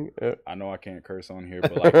bringing. I know I can't curse on here,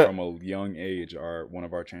 but like from a young age, one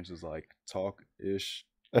of our chances like talk ish,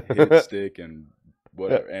 hit stick, and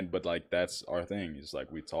whatever. But like that's our thing. It's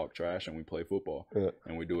like we talk trash and we play football,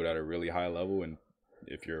 and we do it at a really high level. And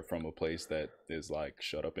if you're from a place that is like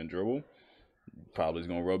shut up and dribble, probably is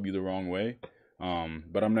gonna rub you the wrong way.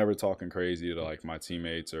 But I'm never talking crazy to like my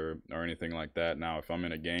teammates or anything like that. Now, if I'm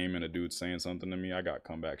in a game and a dude's saying something to me, I got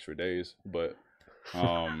comebacks for days. But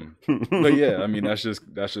yeah, I mean that's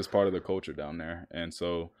just part of the culture down there. And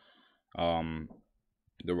so,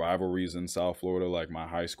 the rivalries in South Florida, like my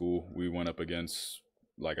high school, we went up against,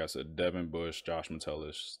 like I said, Devin Bush, Josh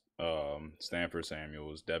Metellus, Stanford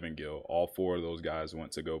Samuels, Devin Gill. All 4 of those guys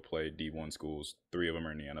went to go play D1 schools. 3 of them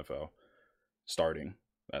are in the NFL, starting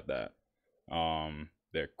at that.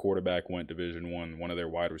 Their quarterback went Division I. One of their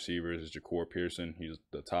wide receivers is Ja'Cour Pearson. He's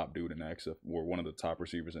the top dude in the XFL, or one of the top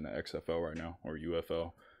receivers in the XFL right now, or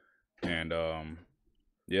UFL. And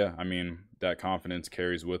yeah, I mean that confidence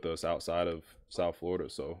carries with us outside of South Florida.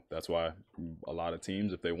 So that's why a lot of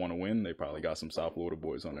teams, if they want to win, they probably got some South Florida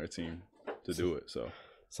boys on their team to do it. So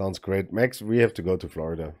sounds great, Max. We have to go to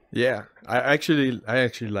Florida. Yeah, I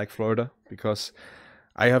actually like Florida because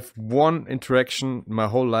I have one interaction my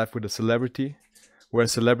whole life with a celebrity where a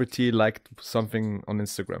celebrity liked something on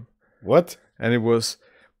Instagram. What? And it was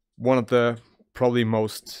one of the probably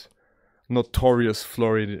most notorious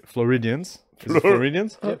Floridians. Is it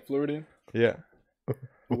Floridians? yeah, Floridian. Yeah.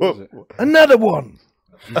 Who was it? Another one.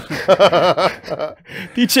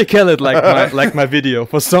 DJ Khaled liked my video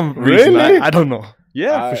for some reason. Really? I don't know.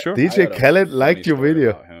 Yeah, for sure. DJ Khaled liked your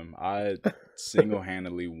video. I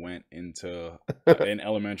single-handedly went into in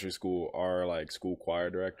elementary school. Our like school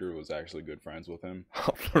choir director was actually good friends with him.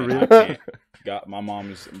 Oh, for real? My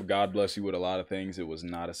mom is, God bless you, with a lot of things. It was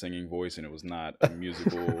not a singing voice and it was not a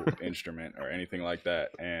musical instrument or anything like that.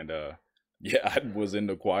 And yeah, I was in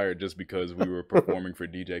the choir just because we were performing for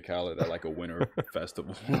DJ Khaled at like a winter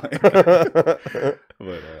festival.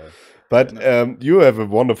 But you have a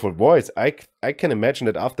wonderful voice. I can imagine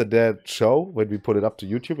that after that show, when we put it up to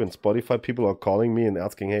YouTube and Spotify, people are calling me and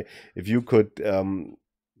asking, hey, if you could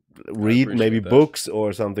read maybe books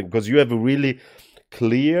or something, because you have a really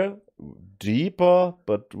clear, deeper,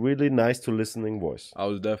 but really nice to listening voice. I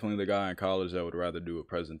was definitely the guy in college that would rather do a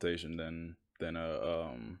presentation than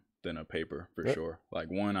a paper for sure.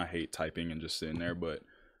 Like one, I hate typing and just sitting there, but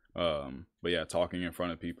yeah, talking in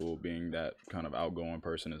front of people, being that kind of outgoing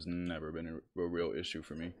person has never been a real issue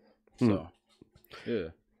for me. So yeah,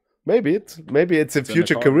 maybe it's a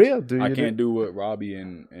future career. I can't do what Robbie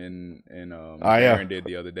and Aaron did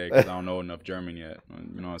the other day because I don't know enough German yet.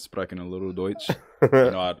 You know, I sprechen a little Deutsch. You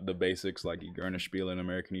know, the basics like ich gerne spielen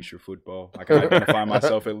amerikanischer Football. I can identify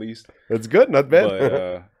myself at least. That's good, not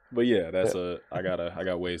bad. But yeah, that's I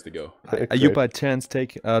got ways to go. Are you by chance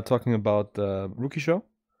talking about the rookie show?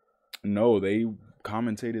 No, they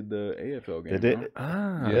commentated the AFL game. They did. Huh?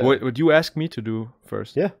 Ah, Yeah. What you asked me to do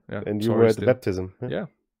first? Yeah, and you were at the baptism. Yeah,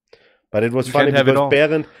 but it was You funny can't have it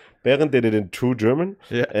because Berend did it in true German.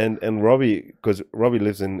 Yeah. And Robbie, because Robbie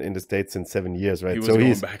lives in the States since 7 years, right? He was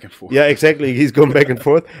going back and forth. Yeah, exactly. He's going back and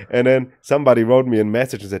forth. And then somebody wrote me a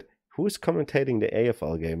message and said, who's commentating the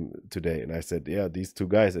AFL game today? And I said, yeah, these 2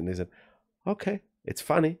 guys. And they said, okay, it's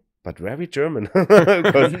funny, but very German.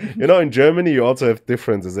 Because, you know, in Germany, you also have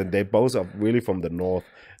differences, and they both are really from the north,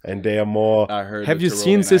 and they are more. I heard. Have you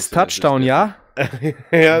seen this touchdown? Yeah.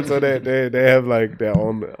 Yeah, so they have like their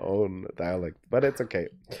own dialect, but it's okay.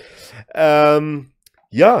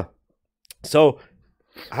 Yeah. So,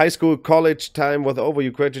 high school, college time was over.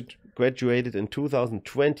 You graduated in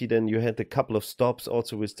 2020. Then you had a couple of stops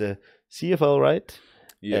also with the CFL, right?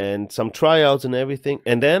 Yeah. And some tryouts and everything,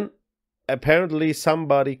 and then apparently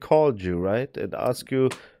somebody called you, right, and asked you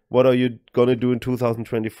what are you gonna do in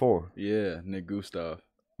 2024? Yeah, Nick Gustav.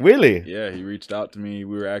 Really? Yeah, he reached out to me.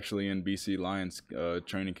 We were actually in BC Lions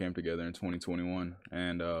training camp together in 2021,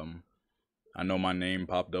 and I know my name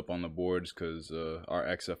popped up on the boards because our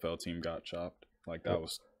XFL team got chopped. Like that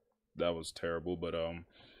was terrible. But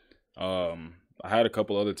I had a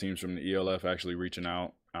couple other teams from the ELF actually reaching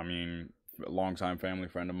out. I mean, a longtime family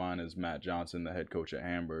friend of mine is Matt Johnson, the head coach at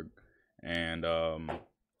Hamburg, and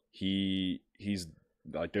he's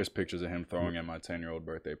like, there's pictures of him throwing at my 10-year-old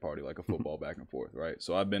birthday party like a football back and forth, right?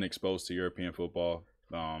 So I've been exposed to European football.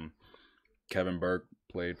 Kevin Burke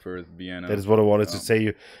played for Vienna. That is what I wanted to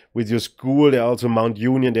say. With your school, there also Mount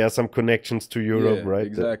Union. There are some connections to Europe, right?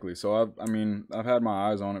 Exactly. So I've had my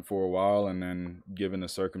eyes on it for a while, and then given the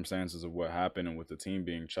circumstances of what happened and with the team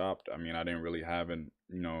being chopped, I mean, I didn't really have an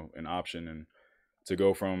option, and to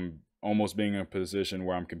go from almost being in a position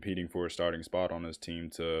where I'm competing for a starting spot on this team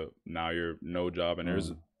to now you're no job, and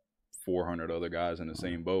there's 400 other guys in the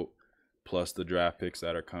same boat, plus the draft picks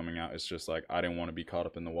that are coming out. It's just like I didn't want to be caught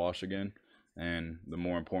up in the wash again. And the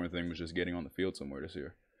more important thing was just getting on the field somewhere this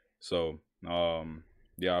year. So,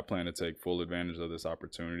 yeah, I plan to take full advantage of this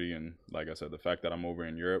opportunity. And like I said, the fact that I'm over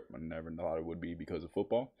in Europe, I never thought it would be because of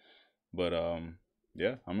football. But,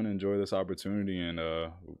 yeah, I'm going to enjoy this opportunity. And,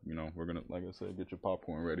 we're going to, like I said, get your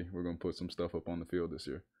popcorn ready. We're going to put some stuff up on the field this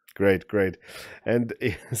year. Great. And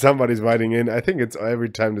somebody's writing in. I think it's every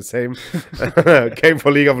time the same. Came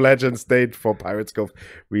for League of Legends, stayed for Pirates Cove.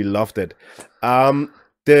 We loved it.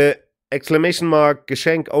 The exclamation mark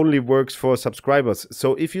Geschenk only works for subscribers.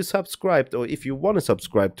 So if you subscribed or if you want to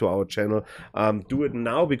subscribe to our channel, do it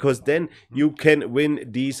now, because then you can win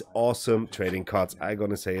these awesome trading cards. I'm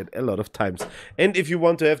gonna say it a lot of times. And if you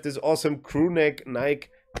want to have this awesome crew neck Nike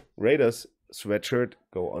Raiders sweatshirt,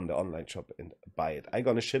 go on the online shop and buy it. I'm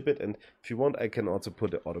gonna ship it, and if you want, I can also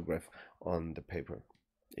put the autograph on the paper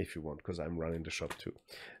if you want, because I'm running the shop too.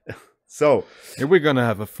 So if we're gonna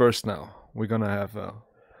have a first now, we're gonna have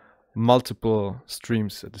multiple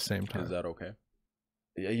streams at the same time. Is that okay?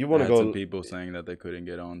 Yeah, you want to go? Some people saying that they couldn't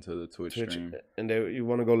get onto the Twitch stream, and you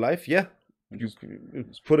want to go live? Yeah, you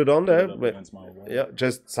put it on there, but yeah,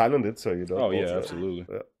 just silent it so you don't. Oh yeah, absolutely.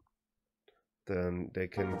 Yeah. Then they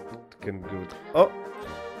can do it. Oh,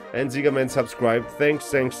 and Siegerman subscribed. Thanks,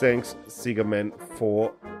 Siegerman,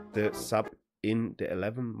 for the sub in the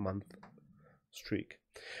 11-month streak.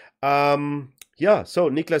 Yeah. So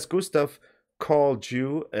Niklas Gustav called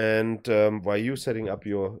you, and why you setting up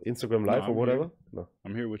your Instagram live or whatever? No,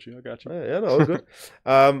 I'm here with you. I got you. Yeah, no, all good.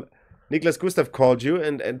 Niklas Gustav called you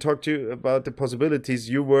and talked to you about the possibilities.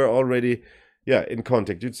 You were already, in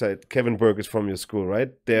contact. You said Kevin Burke is from your school,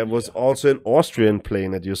 right? There was also an Austrian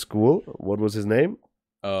playing at your school. What was his name?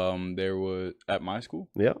 There was at my school.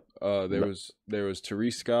 Yeah. There was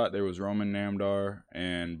Therese Scott. There was Roman Namdar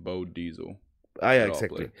and Bo Diesel. Ah, yeah,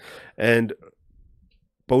 exactly. And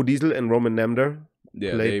Bo Diesel and Roman Namdar.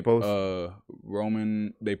 Yeah, they both.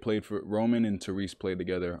 Roman and Therese played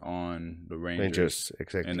together on the Rangers.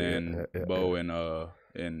 Exactly. And then Bo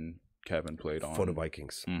and Kevin played on for the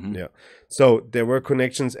Vikings. Mm-hmm. Yeah. So there were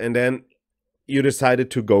connections, and then you decided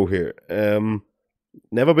to go here.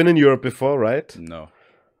 Never been in Europe before, right? No.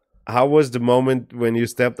 How was the moment when you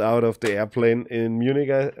stepped out of the airplane in Munich,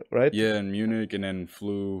 right? Yeah, in Munich, and then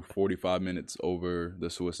flew 45 minutes over the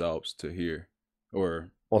Swiss Alps to here,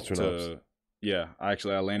 or Austrian Alps. Yeah, I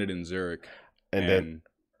landed in Zurich. And then,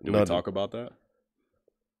 did we talk about that?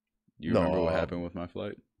 Do you remember what happened with my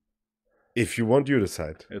flight? If you want, you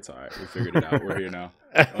decide. It's all right. We figured it out. We're here now.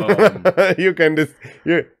 You can just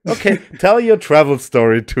okay. Tell your travel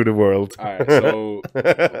story to the world. All right. So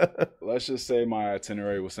let's just say my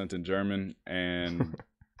itinerary was sent in German, and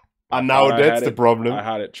now that's the problem. I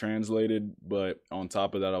had it translated, but on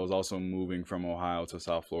top of that, I was also moving from Ohio to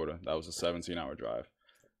South Florida. That was a 17-hour drive.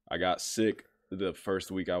 I got sick the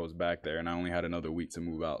first week I was back there, and I only had another week to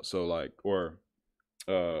move out. So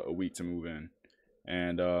a week to move in,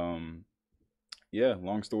 and yeah,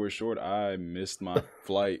 long story short, I missed my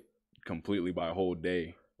flight completely by a whole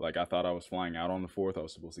day. Like, I thought I was flying out on the 4th. I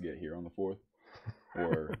was supposed to get here on the 4th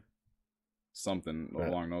or something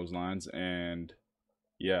along those lines. And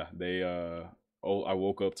yeah, I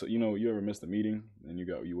woke up to, you ever missed a meeting and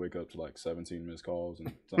you wake up to like 17 missed calls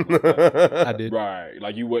and something like that. I did. Right.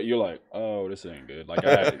 Like you're like, oh, this ain't good. Like I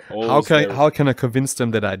had how can I convince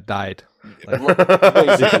them that I died?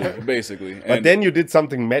 Like, basically. But and then you did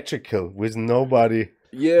something magical with nobody.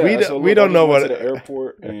 Yeah, we don't know what. I went to the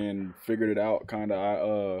airport and figured it out. Kind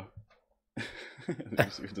of.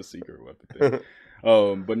 The secret weapon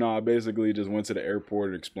thing. But no, I basically just went to the airport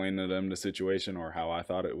and explained to them the situation or how I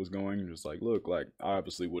thought it was going. Just like, look, like I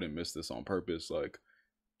obviously wouldn't miss this on purpose. Like,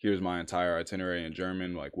 here's my entire itinerary in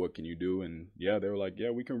German. Like, what can you do? And yeah, they were like, yeah,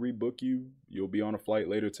 we can rebook you. You'll be on a flight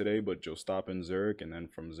later today, but you'll stop in Zurich, and then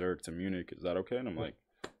from Zurich to Munich. Is that okay? And I'm like,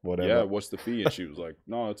 Whatever. yeah, what's the fee? And she was like,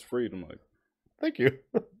 no, it's free. And I'm like, thank you.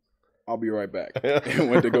 I'll be right back. And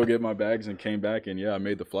went to go get my bags and came back, and yeah, I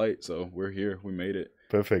made the flight. So we're here. We made it.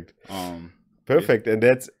 Perfect. Perfect. Yeah. And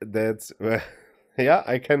that's yeah,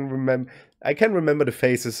 I can remember the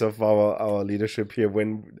faces of our leadership here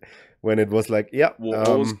when it was like, yeah.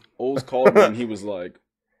 Well, Oz called me and he was like,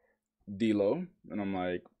 D-Lo. And I'm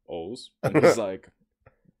like, Oz. And he's like,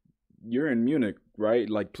 you're in Munich, right?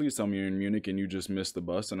 Like, please tell me you're in Munich and you just missed the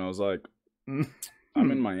bus. And I was like,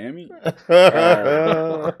 I'm in Miami.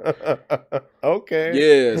 Okay.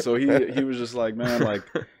 Yeah. So he was just like, man, like,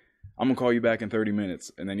 I'm gonna call you back in 30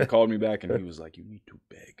 minutes. And then he called me back and he was like, you need to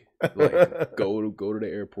beg. Like, go to the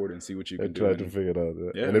airport and see what you can do. Try to figure it out.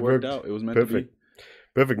 Yeah, and it worked out. It was meant Perfect. to be.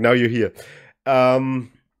 Perfect. Now you're here.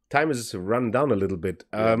 Time is running down a little bit.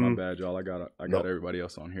 Yeah, my bad, y'all. I got everybody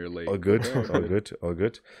else on here late. All good. All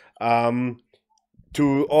good.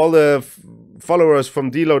 To all the followers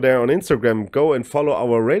from D-Lo there on Instagram, go and follow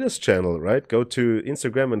our Raiders channel, right? Go to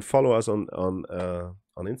Instagram and follow us on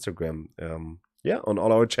Instagram. On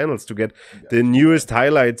all our channels to get the newest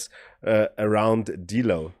highlights around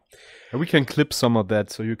D-Lo. And we can clip some of that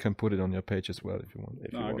so you can put it on your page as well if you want.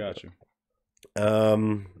 I got you.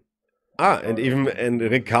 And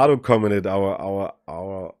Ricardo commented,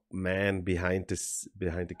 our man behind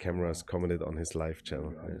the cameras commented on his live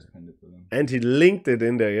channel. I just pinned it for them. And he linked it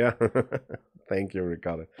in there, yeah. Thank you,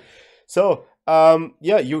 Ricardo. So,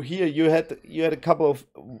 you here. You had a couple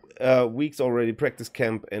of weeks already, practice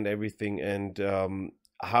camp and everything. And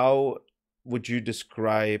how would you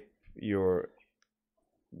describe your,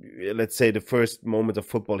 let's say, the first moment of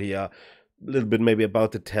football here? A little bit maybe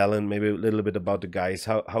about the talent, maybe a little bit about the guys.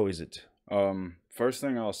 How is it? First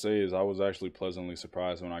thing I'll say is I was actually pleasantly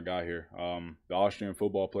surprised when I got here. The Austrian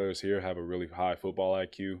football players here have a really high football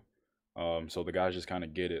IQ. So the guys just kind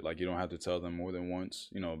of get it. Like, you don't have to tell them more than once.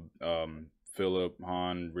 You know, Philip,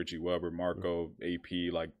 Han, Richie Weber, Marco,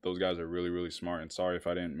 AP, like, those guys are really, really smart. And sorry if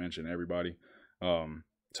I didn't mention everybody.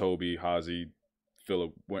 Toby, Hazi,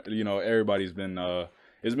 Philip, you know, everybody's been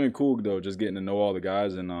it's been cool though, just getting to know all the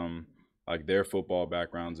guys and like their football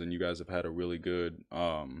backgrounds. And you guys have had a really good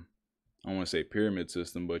I don't want to say pyramid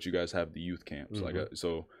system, but you guys have the youth camps. Mm-hmm. Like,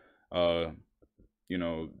 so, you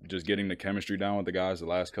know, just getting the chemistry down with the guys the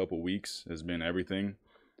last couple of weeks has been everything.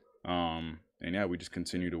 And yeah, we just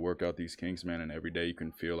continue to work out these kinks, man. And every day you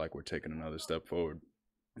can feel like we're taking another step forward,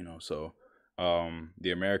 you know. So,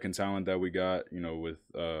 the American talent that we got, you know,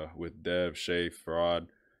 with Dev, Shay, Farad,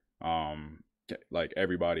 like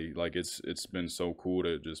everybody, like it's been so cool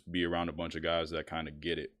to just be around a bunch of guys that kind of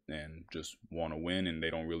get it and just want to win, and they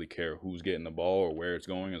don't really care who's getting the ball or where it's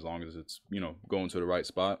going, as long as it's, you know, going to the right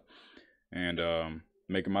spot, and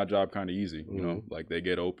making my job kind of easy, you know, like they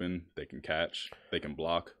get open, they can catch, they can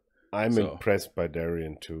block. I'm impressed by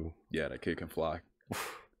Darian too. Yeah, that kid can fly.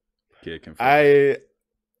 Kid can fly.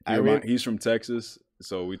 He's from Texas,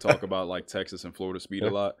 so we talk about like Texas and Florida speed a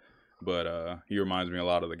lot. But he reminds me a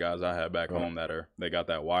lot of the guys I had back home they got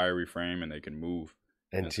that wiry frame and they can move.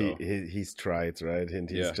 And he strides, right? And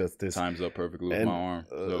he's just this. Times up perfectly with my arm.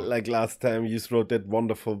 So. Like last time you threw that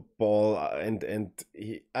wonderful ball, and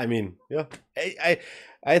he, I mean, yeah.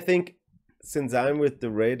 I think since I'm with the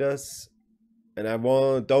Raiders, and I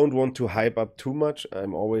don't want to hype up too much,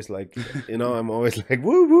 I'm always like, you know, I'm always like,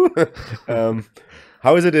 woo woo.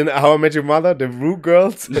 How is it in How I Met Your Mother? The Woo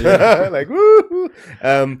girls, like woo.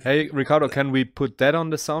 Hey Ricardo, can we put that on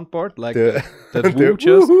the soundboard, like the woo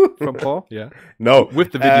just from Paul? Yeah. No,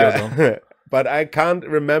 with the video though. But I can't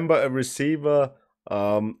remember a receiver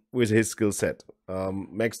with his skill set.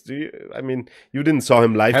 Max, I mean, you didn't saw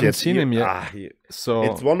him live yet. Haven't seen him yet. So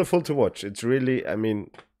it's wonderful to watch. It's really, I mean,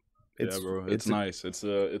 yeah, bro, it's nice. It's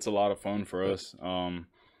a lot of fun for us.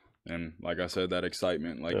 And like I said, that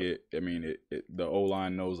excitement, like the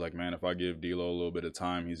O-line knows, like, man, if I give D'Lo a little bit of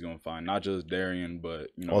time, he's gonna find not just Darian, but,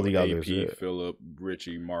 you know, all the others, Philip,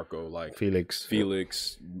 Richie, Marco, like Felix,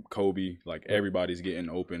 Kobe, like everybody's getting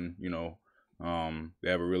open. You know,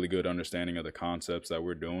 they have a really good understanding of the concepts that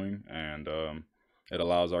we're doing, and it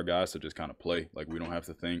allows our guys to just kind of play. Like, we don't have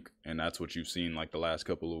to think, and that's what you've seen like the last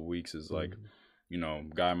couple of weeks is like. You know,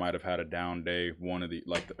 guy might have had a down day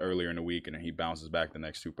earlier in the week, and then he bounces back the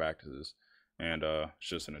next two practices. And it's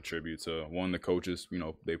just an attribute to the coaches. You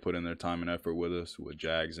know, they put in their time and effort with us, with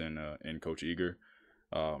Jags and Coach Eager.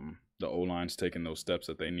 The O-line's taking those steps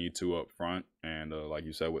that they need to up front. And like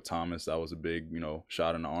you said with Thomas, that was a big, you know,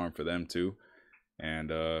 shot in the arm for them too. And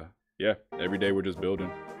yeah, every day we're just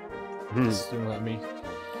building. Just let me.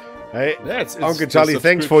 Hey, Yeah, Uncle Charlie,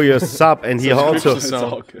 thanks for your sub. And he also It's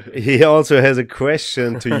all good. he also has a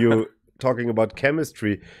question to you. Talking about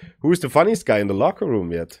chemistry, who's the funniest guy in the locker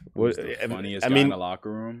room yet? Who's the funniest guy in the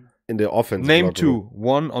locker room? In the offense. Name two.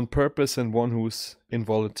 One on purpose and one who's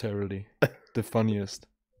involuntarily the funniest.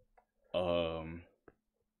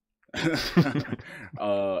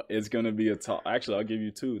 It's gonna be a top. Actually, I'll give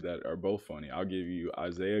you two that are both funny. I'll give you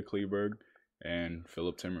Isaiah Kleberg and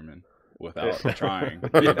Philip Timmerman without trying.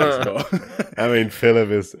 Let's go. I mean,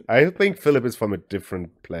 I think Philip is from a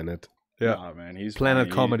different planet. Yeah, nah, man, he's planet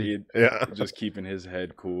funny. comedy. Yeah, Just keeping his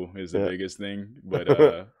head cool is the biggest thing.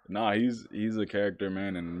 But nah, he's a character,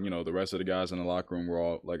 man. And you know, the rest of the guys in the locker room, we're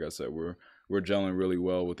all, like I said, we're gelling really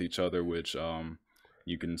well with each other, which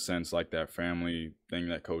you can sense like that family thing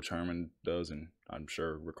that Coach Herman does, and I'm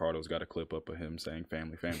sure Ricardo's got a clip up of him saying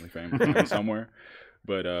family somewhere.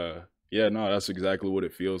 But yeah, no, that's exactly what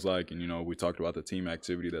it feels like. And you know, we talked about the team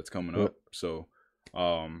activity that's coming up, so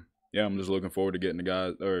yeah, I'm just looking forward to getting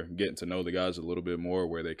to know the guys a little bit more,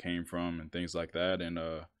 where they came from and things like that. And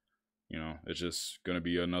you know, it's just gonna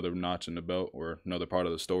be another notch in the belt or another part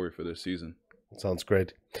of the story for this season. Sounds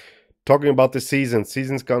great. Talking about the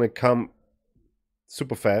season's gonna come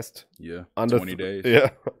super fast. Yeah, under 20 days.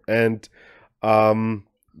 Yeah, and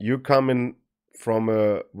you coming from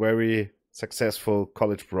a very successful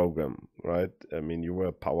college program, right? I mean, you were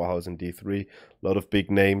a powerhouse in D3, a lot of big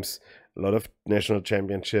names, a lot of national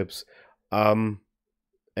championships. And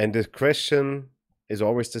the question is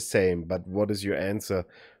always the same, but what is your answer?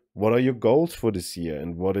 What are your goals for this year?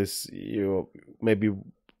 And what is your, maybe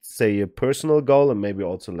say a personal goal and maybe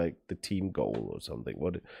also like the team goal or something?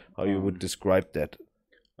 How you would describe that?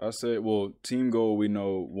 I say, well, team goal, we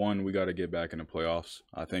know, one, we got to get back in the playoffs.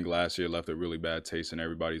 I think last year left a really bad taste in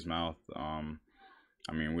everybody's mouth.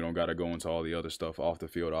 I mean, we don't got to go into all the other stuff off the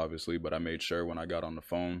field, obviously, but I made sure when I got on the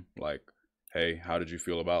phone, like, hey, how did you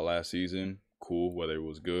feel about last season? Cool, whether it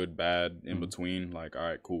was good, bad, in between. Like, all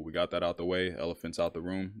right, cool, we got that out the way, elephants out the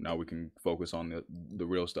room. Now we can focus on the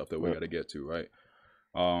real stuff that we got to get to, right?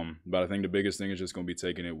 But I think the biggest thing is just going to be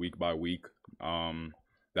taking it week by week.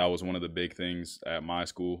 That was one of the big things at my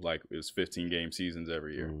school. Like, it was 15 game seasons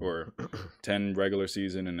every year, or 10 regular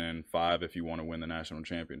season, and then 5 if you want to win the national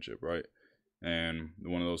championship, right? And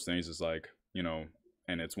one of those things is like, you know,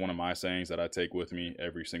 and it's one of my sayings that I take with me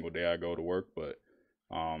every single day I go to work, but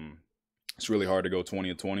it's really hard to go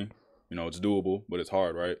 20-20. You know, it's doable, but it's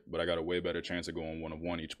hard, right? But I got a way better chance of going 1 of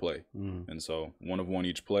 1 each play. And so 1 of 1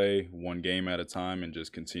 each play, 1 game at a time, and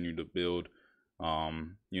just continue to build,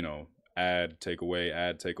 you know, add, take away,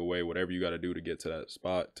 whatever you got to do to get to that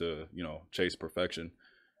spot to, you know, chase perfection.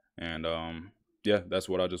 And yeah, that's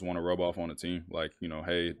what I just want to rub off on the team. Like, you know,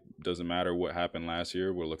 hey, doesn't matter what happened last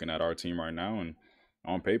year. We're looking at our team right now, and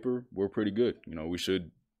on paper, we're pretty good. You know, we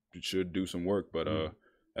should do some work, but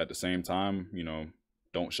at the same time, you know,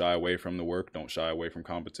 don't shy away from the work. Don't shy away from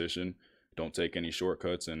competition. Don't take any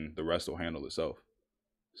shortcuts, and the rest will handle itself.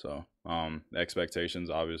 So the expectations,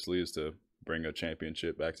 obviously, is to bring a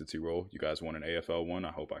championship back to Tirol. You guys won an AFL one.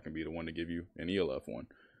 I hope I can be the one to give you an ELF one.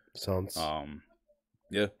 Sounds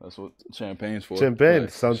yeah, that's what champagne's for. Champagne. Like,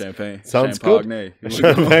 sounds Champagne. good.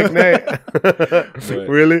 Champagne.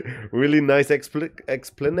 Really, really nice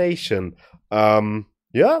explanation.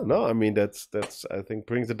 Yeah, no, I mean that's I think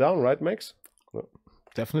brings it down, right, Max?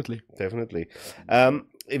 Definitely.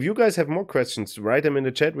 If you guys have more questions, write them in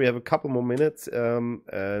the chat. We have a couple more minutes, and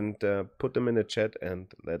put them in the chat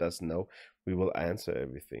and let us know. We will answer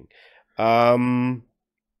everything.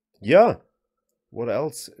 Yeah. What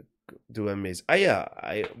else do I miss? Yeah,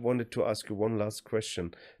 I wanted to ask you one last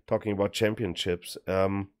question. Talking about championships,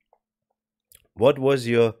 what was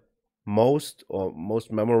your most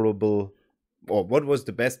memorable, or what was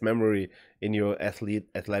the best memory in your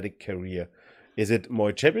athletic career? Is it more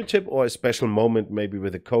a championship or a special moment, maybe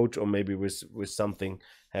with a coach, or maybe with something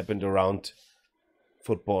happened around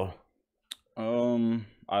football?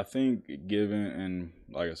 I think given, and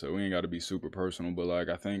like I said, we ain't got to be super personal, but like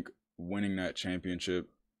I think winning that championship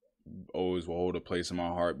always will hold a place in my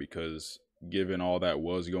heart, because given all that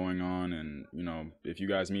was going on, and you know, if you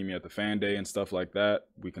guys meet me at the fan day and stuff like that,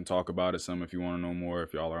 we can talk about it some if you want to know more.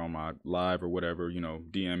 If y'all are on my live or whatever, you know,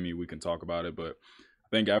 DM me, we can talk about it. But I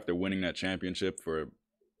think after winning that championship for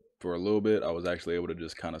a little bit, I was actually able to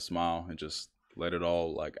just kind of smile and just let it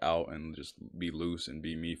all like out and just be loose and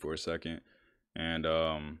be me for a second. And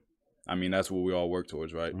I mean, that's what we all work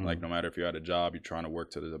towards, right? Like, no matter if you're at a job, you're trying to work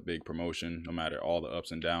to the big promotion, no matter all the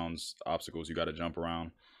ups and downs, obstacles you got to jump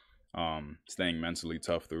around, staying mentally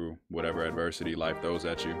tough through whatever adversity life throws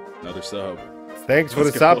at you. Another sub. Thanks for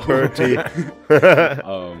the sub, Bertie.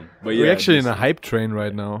 But yeah, We're actually in just- a hype train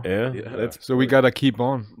right now. Yeah, Yeah. let's So we gotta keep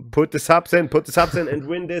on. put the subs in, and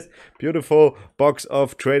win this beautiful box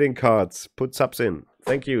of trading cards. Put subs in.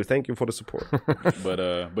 Thank you for the support.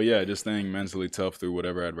 but yeah, just staying mentally tough through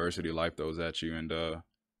whatever adversity life throws at you, and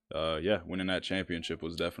yeah, winning that championship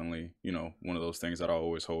was definitely, you know, one of those things that I'll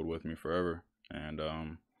always hold with me forever. And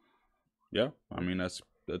yeah, I mean that's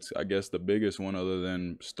I guess the biggest one, other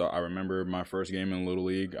than I remember my first game in Little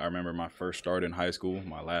League. I remember my first start in high school,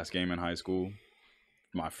 my last game in high school,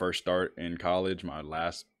 my first start in college, my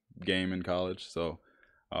last game in college. So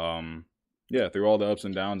yeah, through all the ups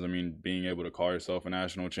and downs, I mean, being able to call yourself a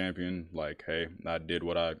national champion, like, hey, I did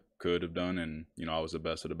what I could have done, and, you know, I was the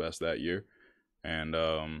best of the best that year. And,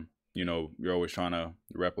 you know, you're always trying to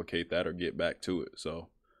replicate that or get back to it. So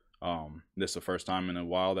this is the first time in a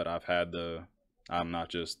while that I've had I'm not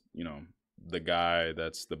just, you know, the guy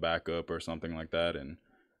that's the backup or something like that. And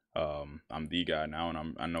I'm the guy now,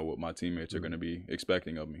 and I know what my teammates are going to be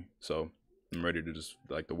expecting of me. So I'm ready to just,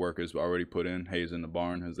 like, the work is already put in, hay's in the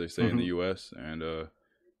barn, as they say in the U.S. And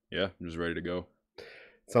yeah, I'm just ready to go.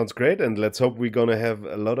 Sounds great, and let's hope we're gonna have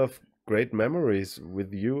a lot of great memories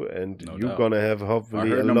with you, and No you're doubt. gonna have I hopefully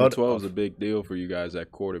heard a number lot 12 of... is a big deal for you guys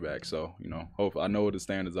at quarterback. So, you know, I know what the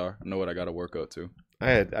standards are. I know what I got to work up to.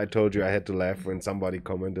 I told you I had to laugh when somebody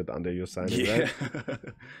commented under your signing, right?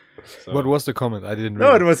 So, What was the comment? I didn't.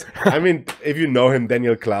 No, read it was. I mean, if you know him,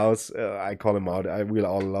 Daniel Klaus, I call him out. We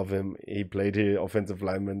all love him. He played here, offensive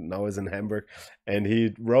lineman, now is in Hamburg, and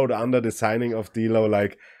he wrote under the signing of D'Lo,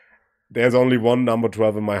 like, "There's only one number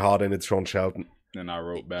 12 in my heart, and it's Sean Shelton." then I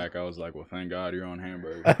wrote back. I was like, well, thank God you're on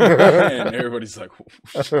Hamburg. And everybody's like,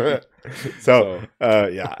 So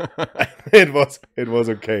yeah, it was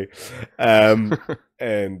okay,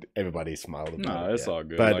 and everybody smiled about nah, it. it's yeah. all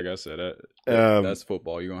good. But, Like I said, um, that's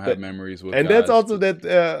football. You're going to have memories with and guys. that's also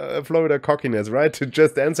that Florida cockiness, right? To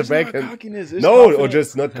just answer It's back not and cockiness. It's no, or confidence.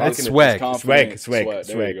 just not It's cockiness. swag. Confidence.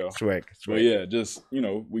 There you go. Swag. But yeah, just, you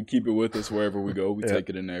know, we keep it with us wherever we go. We Yeah. take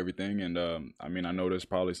it into everything. And I mean, I know there's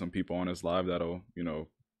probably some people on this live that'll, you know,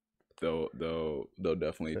 they'll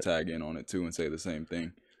definitely tag in on it too and say the same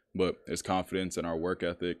thing. But it's confidence in our work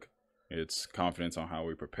ethic. It's confidence on how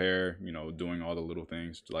we prepare, you know, doing all the little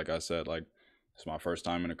things. Like I said, like, it's my first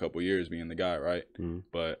time in a couple years being the guy, right? Mhm.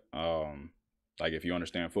 But like, if you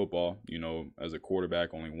understand football, you know, as a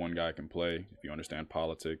quarterback, only one guy can play. If you understand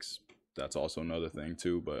politics, that's also another thing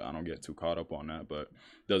too. But I don't get too caught up on that. But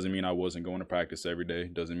doesn't mean I wasn't going to practice every day.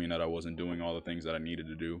 Doesn't mean that I wasn't doing all the things that I needed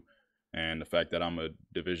to do. And the fact that I'm a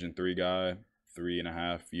Division III guy,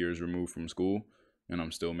 3.5 years removed from school, and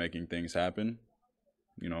I'm still making things happen,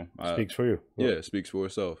 you know, Speaks for you. yeah, it speaks for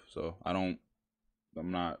itself. So I'm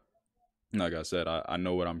not, like I said, I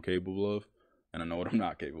know what I'm capable of, and I know what I'm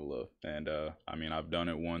not capable of. And I mean, I've done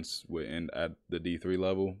it once at the D3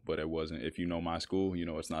 level, but it wasn't. If you know my school, you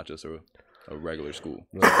know it's not just a regular school.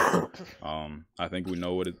 I think we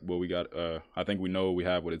know what we got. I think we know we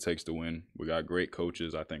have what it takes to win. We got great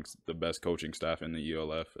coaches. I think the best coaching staff in the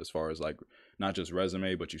ELF, as far as, like, not just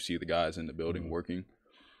resume, but you see the guys in the building working.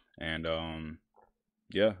 And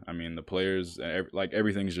yeah, I mean, the players, like,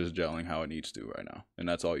 everything's just gelling how it needs to right now, and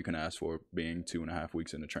that's all you can ask for, being 2.5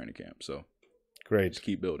 weeks into training camp. So Great. just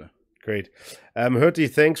keep building. Great. Herty,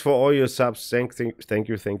 thanks for all your subs. Thank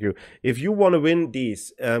you. If you want to win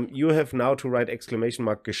these, you have now to write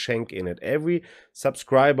 !Geschenk in it. Every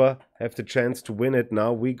subscriber have the chance to win it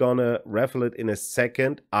now. We're gonna raffle it in a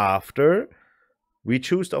second after we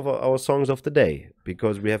choose our songs of the day,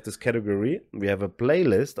 because we have this category. We have a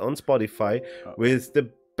playlist on Spotify with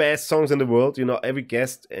the best songs in the world. You know, every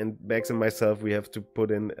guest and Max and myself, we have to put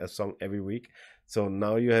in a song every week. So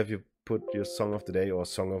now you have put your song of the day or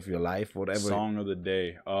song of your life, whatever. Song of the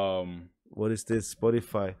day. What is this?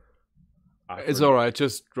 Spotify. It's all right.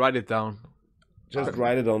 Just write it down. Just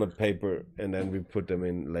write it on a paper and then we put them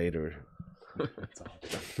in later.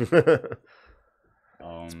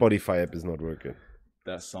 Spotify app is not working.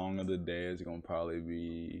 That song of the day is gonna probably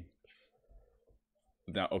be.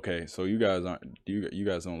 Now, okay, so you guys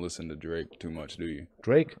don't listen to Drake too much, do you?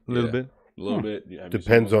 Drake? A little Yeah. bit. A little bit. Have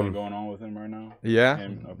Depends you seen on- what's going on with him right now. Yeah.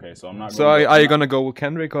 Him? Okay, so I'm not. So are you gonna go with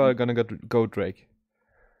Kendrick or are you gonna go Drake?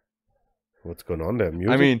 What's going on there?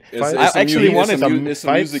 Music? I mean, It's I actually wanted some it's some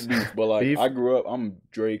fights, music beef, but like beef. I grew up, I'm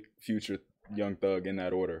Drake, Future, Young Thug in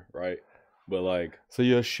that order, right? But like, so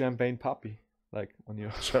you're a champagne poppy, like on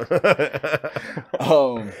your.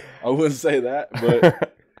 I wouldn't say that,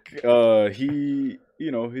 but he,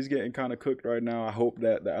 you know, he's getting kind of cooked right now. I hope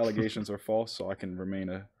that the allegations are false, so I can remain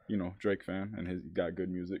a, you know, Drake fan, and he's got good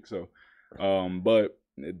music. So, but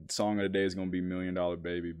The song of the day is gonna be $1 Million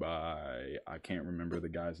Baby by, I can't remember the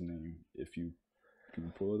guy's name. If you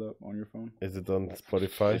can pull it up on your phone. Is it on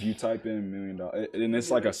Spotify? If you type in $1 Million, and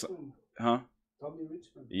it's like a, huh? Tommy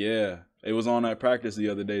Richmond. Yeah, it was on at practice the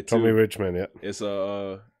other day too. Tommy Richmond, yeah. It's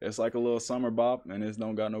like a little summer bop, and it's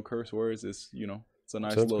don't got no curse words. It's it's a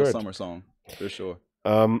nice Sounds little great. summer song for sure.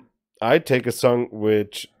 I take a song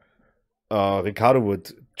which Ricardo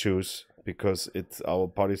would choose because it's our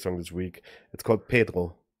party song this week. It's called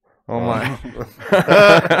Pedro. Oh my.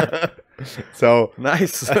 So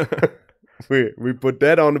Nice. we put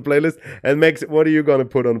that on the playlist. And Max, what are you gonna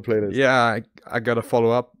put on the playlist? Yeah, I gotta follow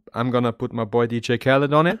up. I'm gonna put my boy DJ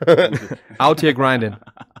Khaled on it. Out here grinding.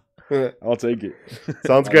 I'll take it.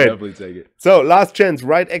 Sounds I'll great. definitely take it. So last chance,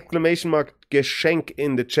 write exclamation mark Geschenk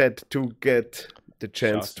in the chat to get the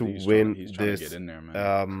chance to He's win trying to this. get in there,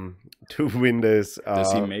 man. To win this.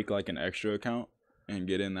 Does he make like an extra account and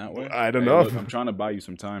get in that way? I don't Hey, know. Look, I'm trying to buy you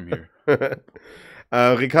some time here.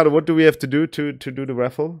 Ricardo, what do we have to do to do the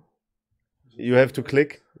raffle? You have to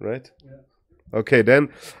click, right? Yeah. Okay, then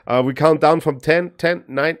we count down from 10,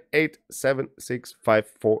 9, 8, 7, 6, 5,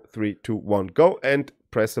 4, 3, 2, 1. Go and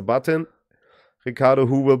press the button. Ricardo,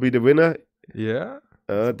 who will be the winner? Yeah.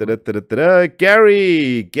 Gary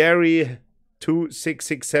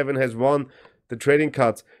 2667 has won the trading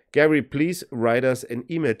cards. Gary, please write us an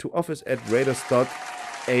email to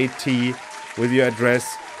office@raiders.at with your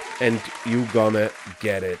address and you gonna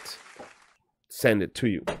get it. Send it to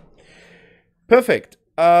you. Perfect.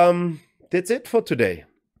 That's it for today.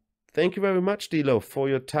 Thank you very much, Dilo, for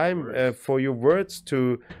your time, for your words,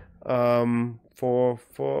 for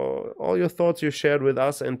all your thoughts you shared with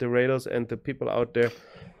us and the Raiders and the people out there.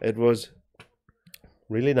 It was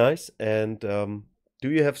really nice. And do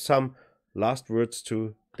you have some last words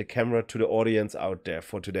to the camera, to the audience out there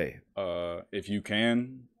for today? If you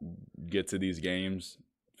can, get to these games,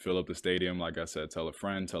 fill up the stadium. Like I said, tell a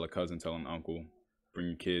friend, tell a cousin, tell an uncle, bring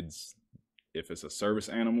your kids. If it's a service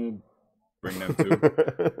animal, bring them too.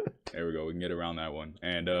 There we go. We can get around that one.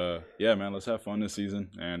 And yeah, man, let's have fun this season.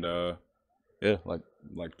 And yeah, like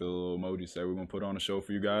the little emoji said, we're gonna put on a show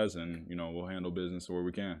for you guys, and we'll handle business where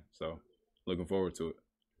we can. So looking forward to it.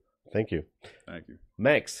 Thank you. Thank you.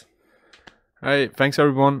 Max. Hey, thanks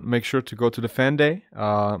everyone. Make sure to go to the fan day.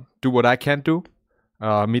 Do what I can't do.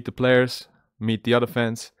 Meet the players, meet the other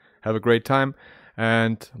fans, have a great time.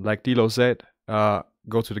 And like Dilo said,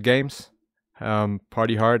 go to the games,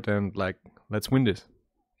 party hard, and let's win this.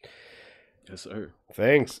 Yes, sir.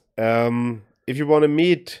 Thanks. If you want to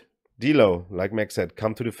meet Dilo, like Max said,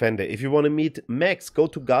 come to the fan day. If you want to meet Max, go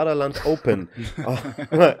to Gardaland Open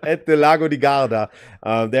at the Lago di Garda.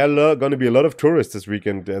 There are going to be a lot of tourists this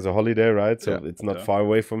weekend. There's a holiday, right? So it's not far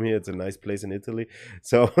away from here. It's a nice place in Italy.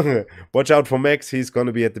 So watch out for Max. He's going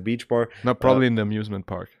to be at the beach bar. Not probably in the amusement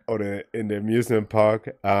park. Or in the amusement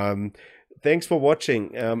park. Thanks for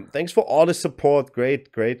watching. Thanks for all the support. Great.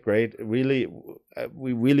 Really,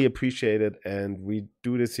 we really appreciate it. And we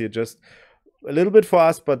do this here just a little bit for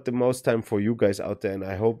us, but the most time for you guys out there. And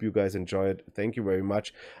I hope you guys enjoy it. Thank you very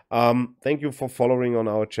much. Thank you for following on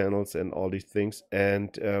our channels and all these things.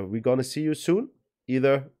 And we're going to see you soon,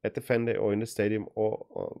 either at the fan day or in the stadium or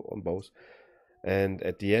on both. And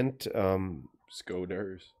at the end, Go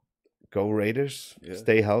Durs. Go Raiders. Yeah.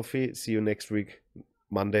 Stay healthy. See you next week,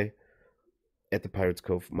 Monday. At the Pirates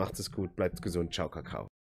Cove. Macht es gut, bleibt gesund. Ciao, Kakao.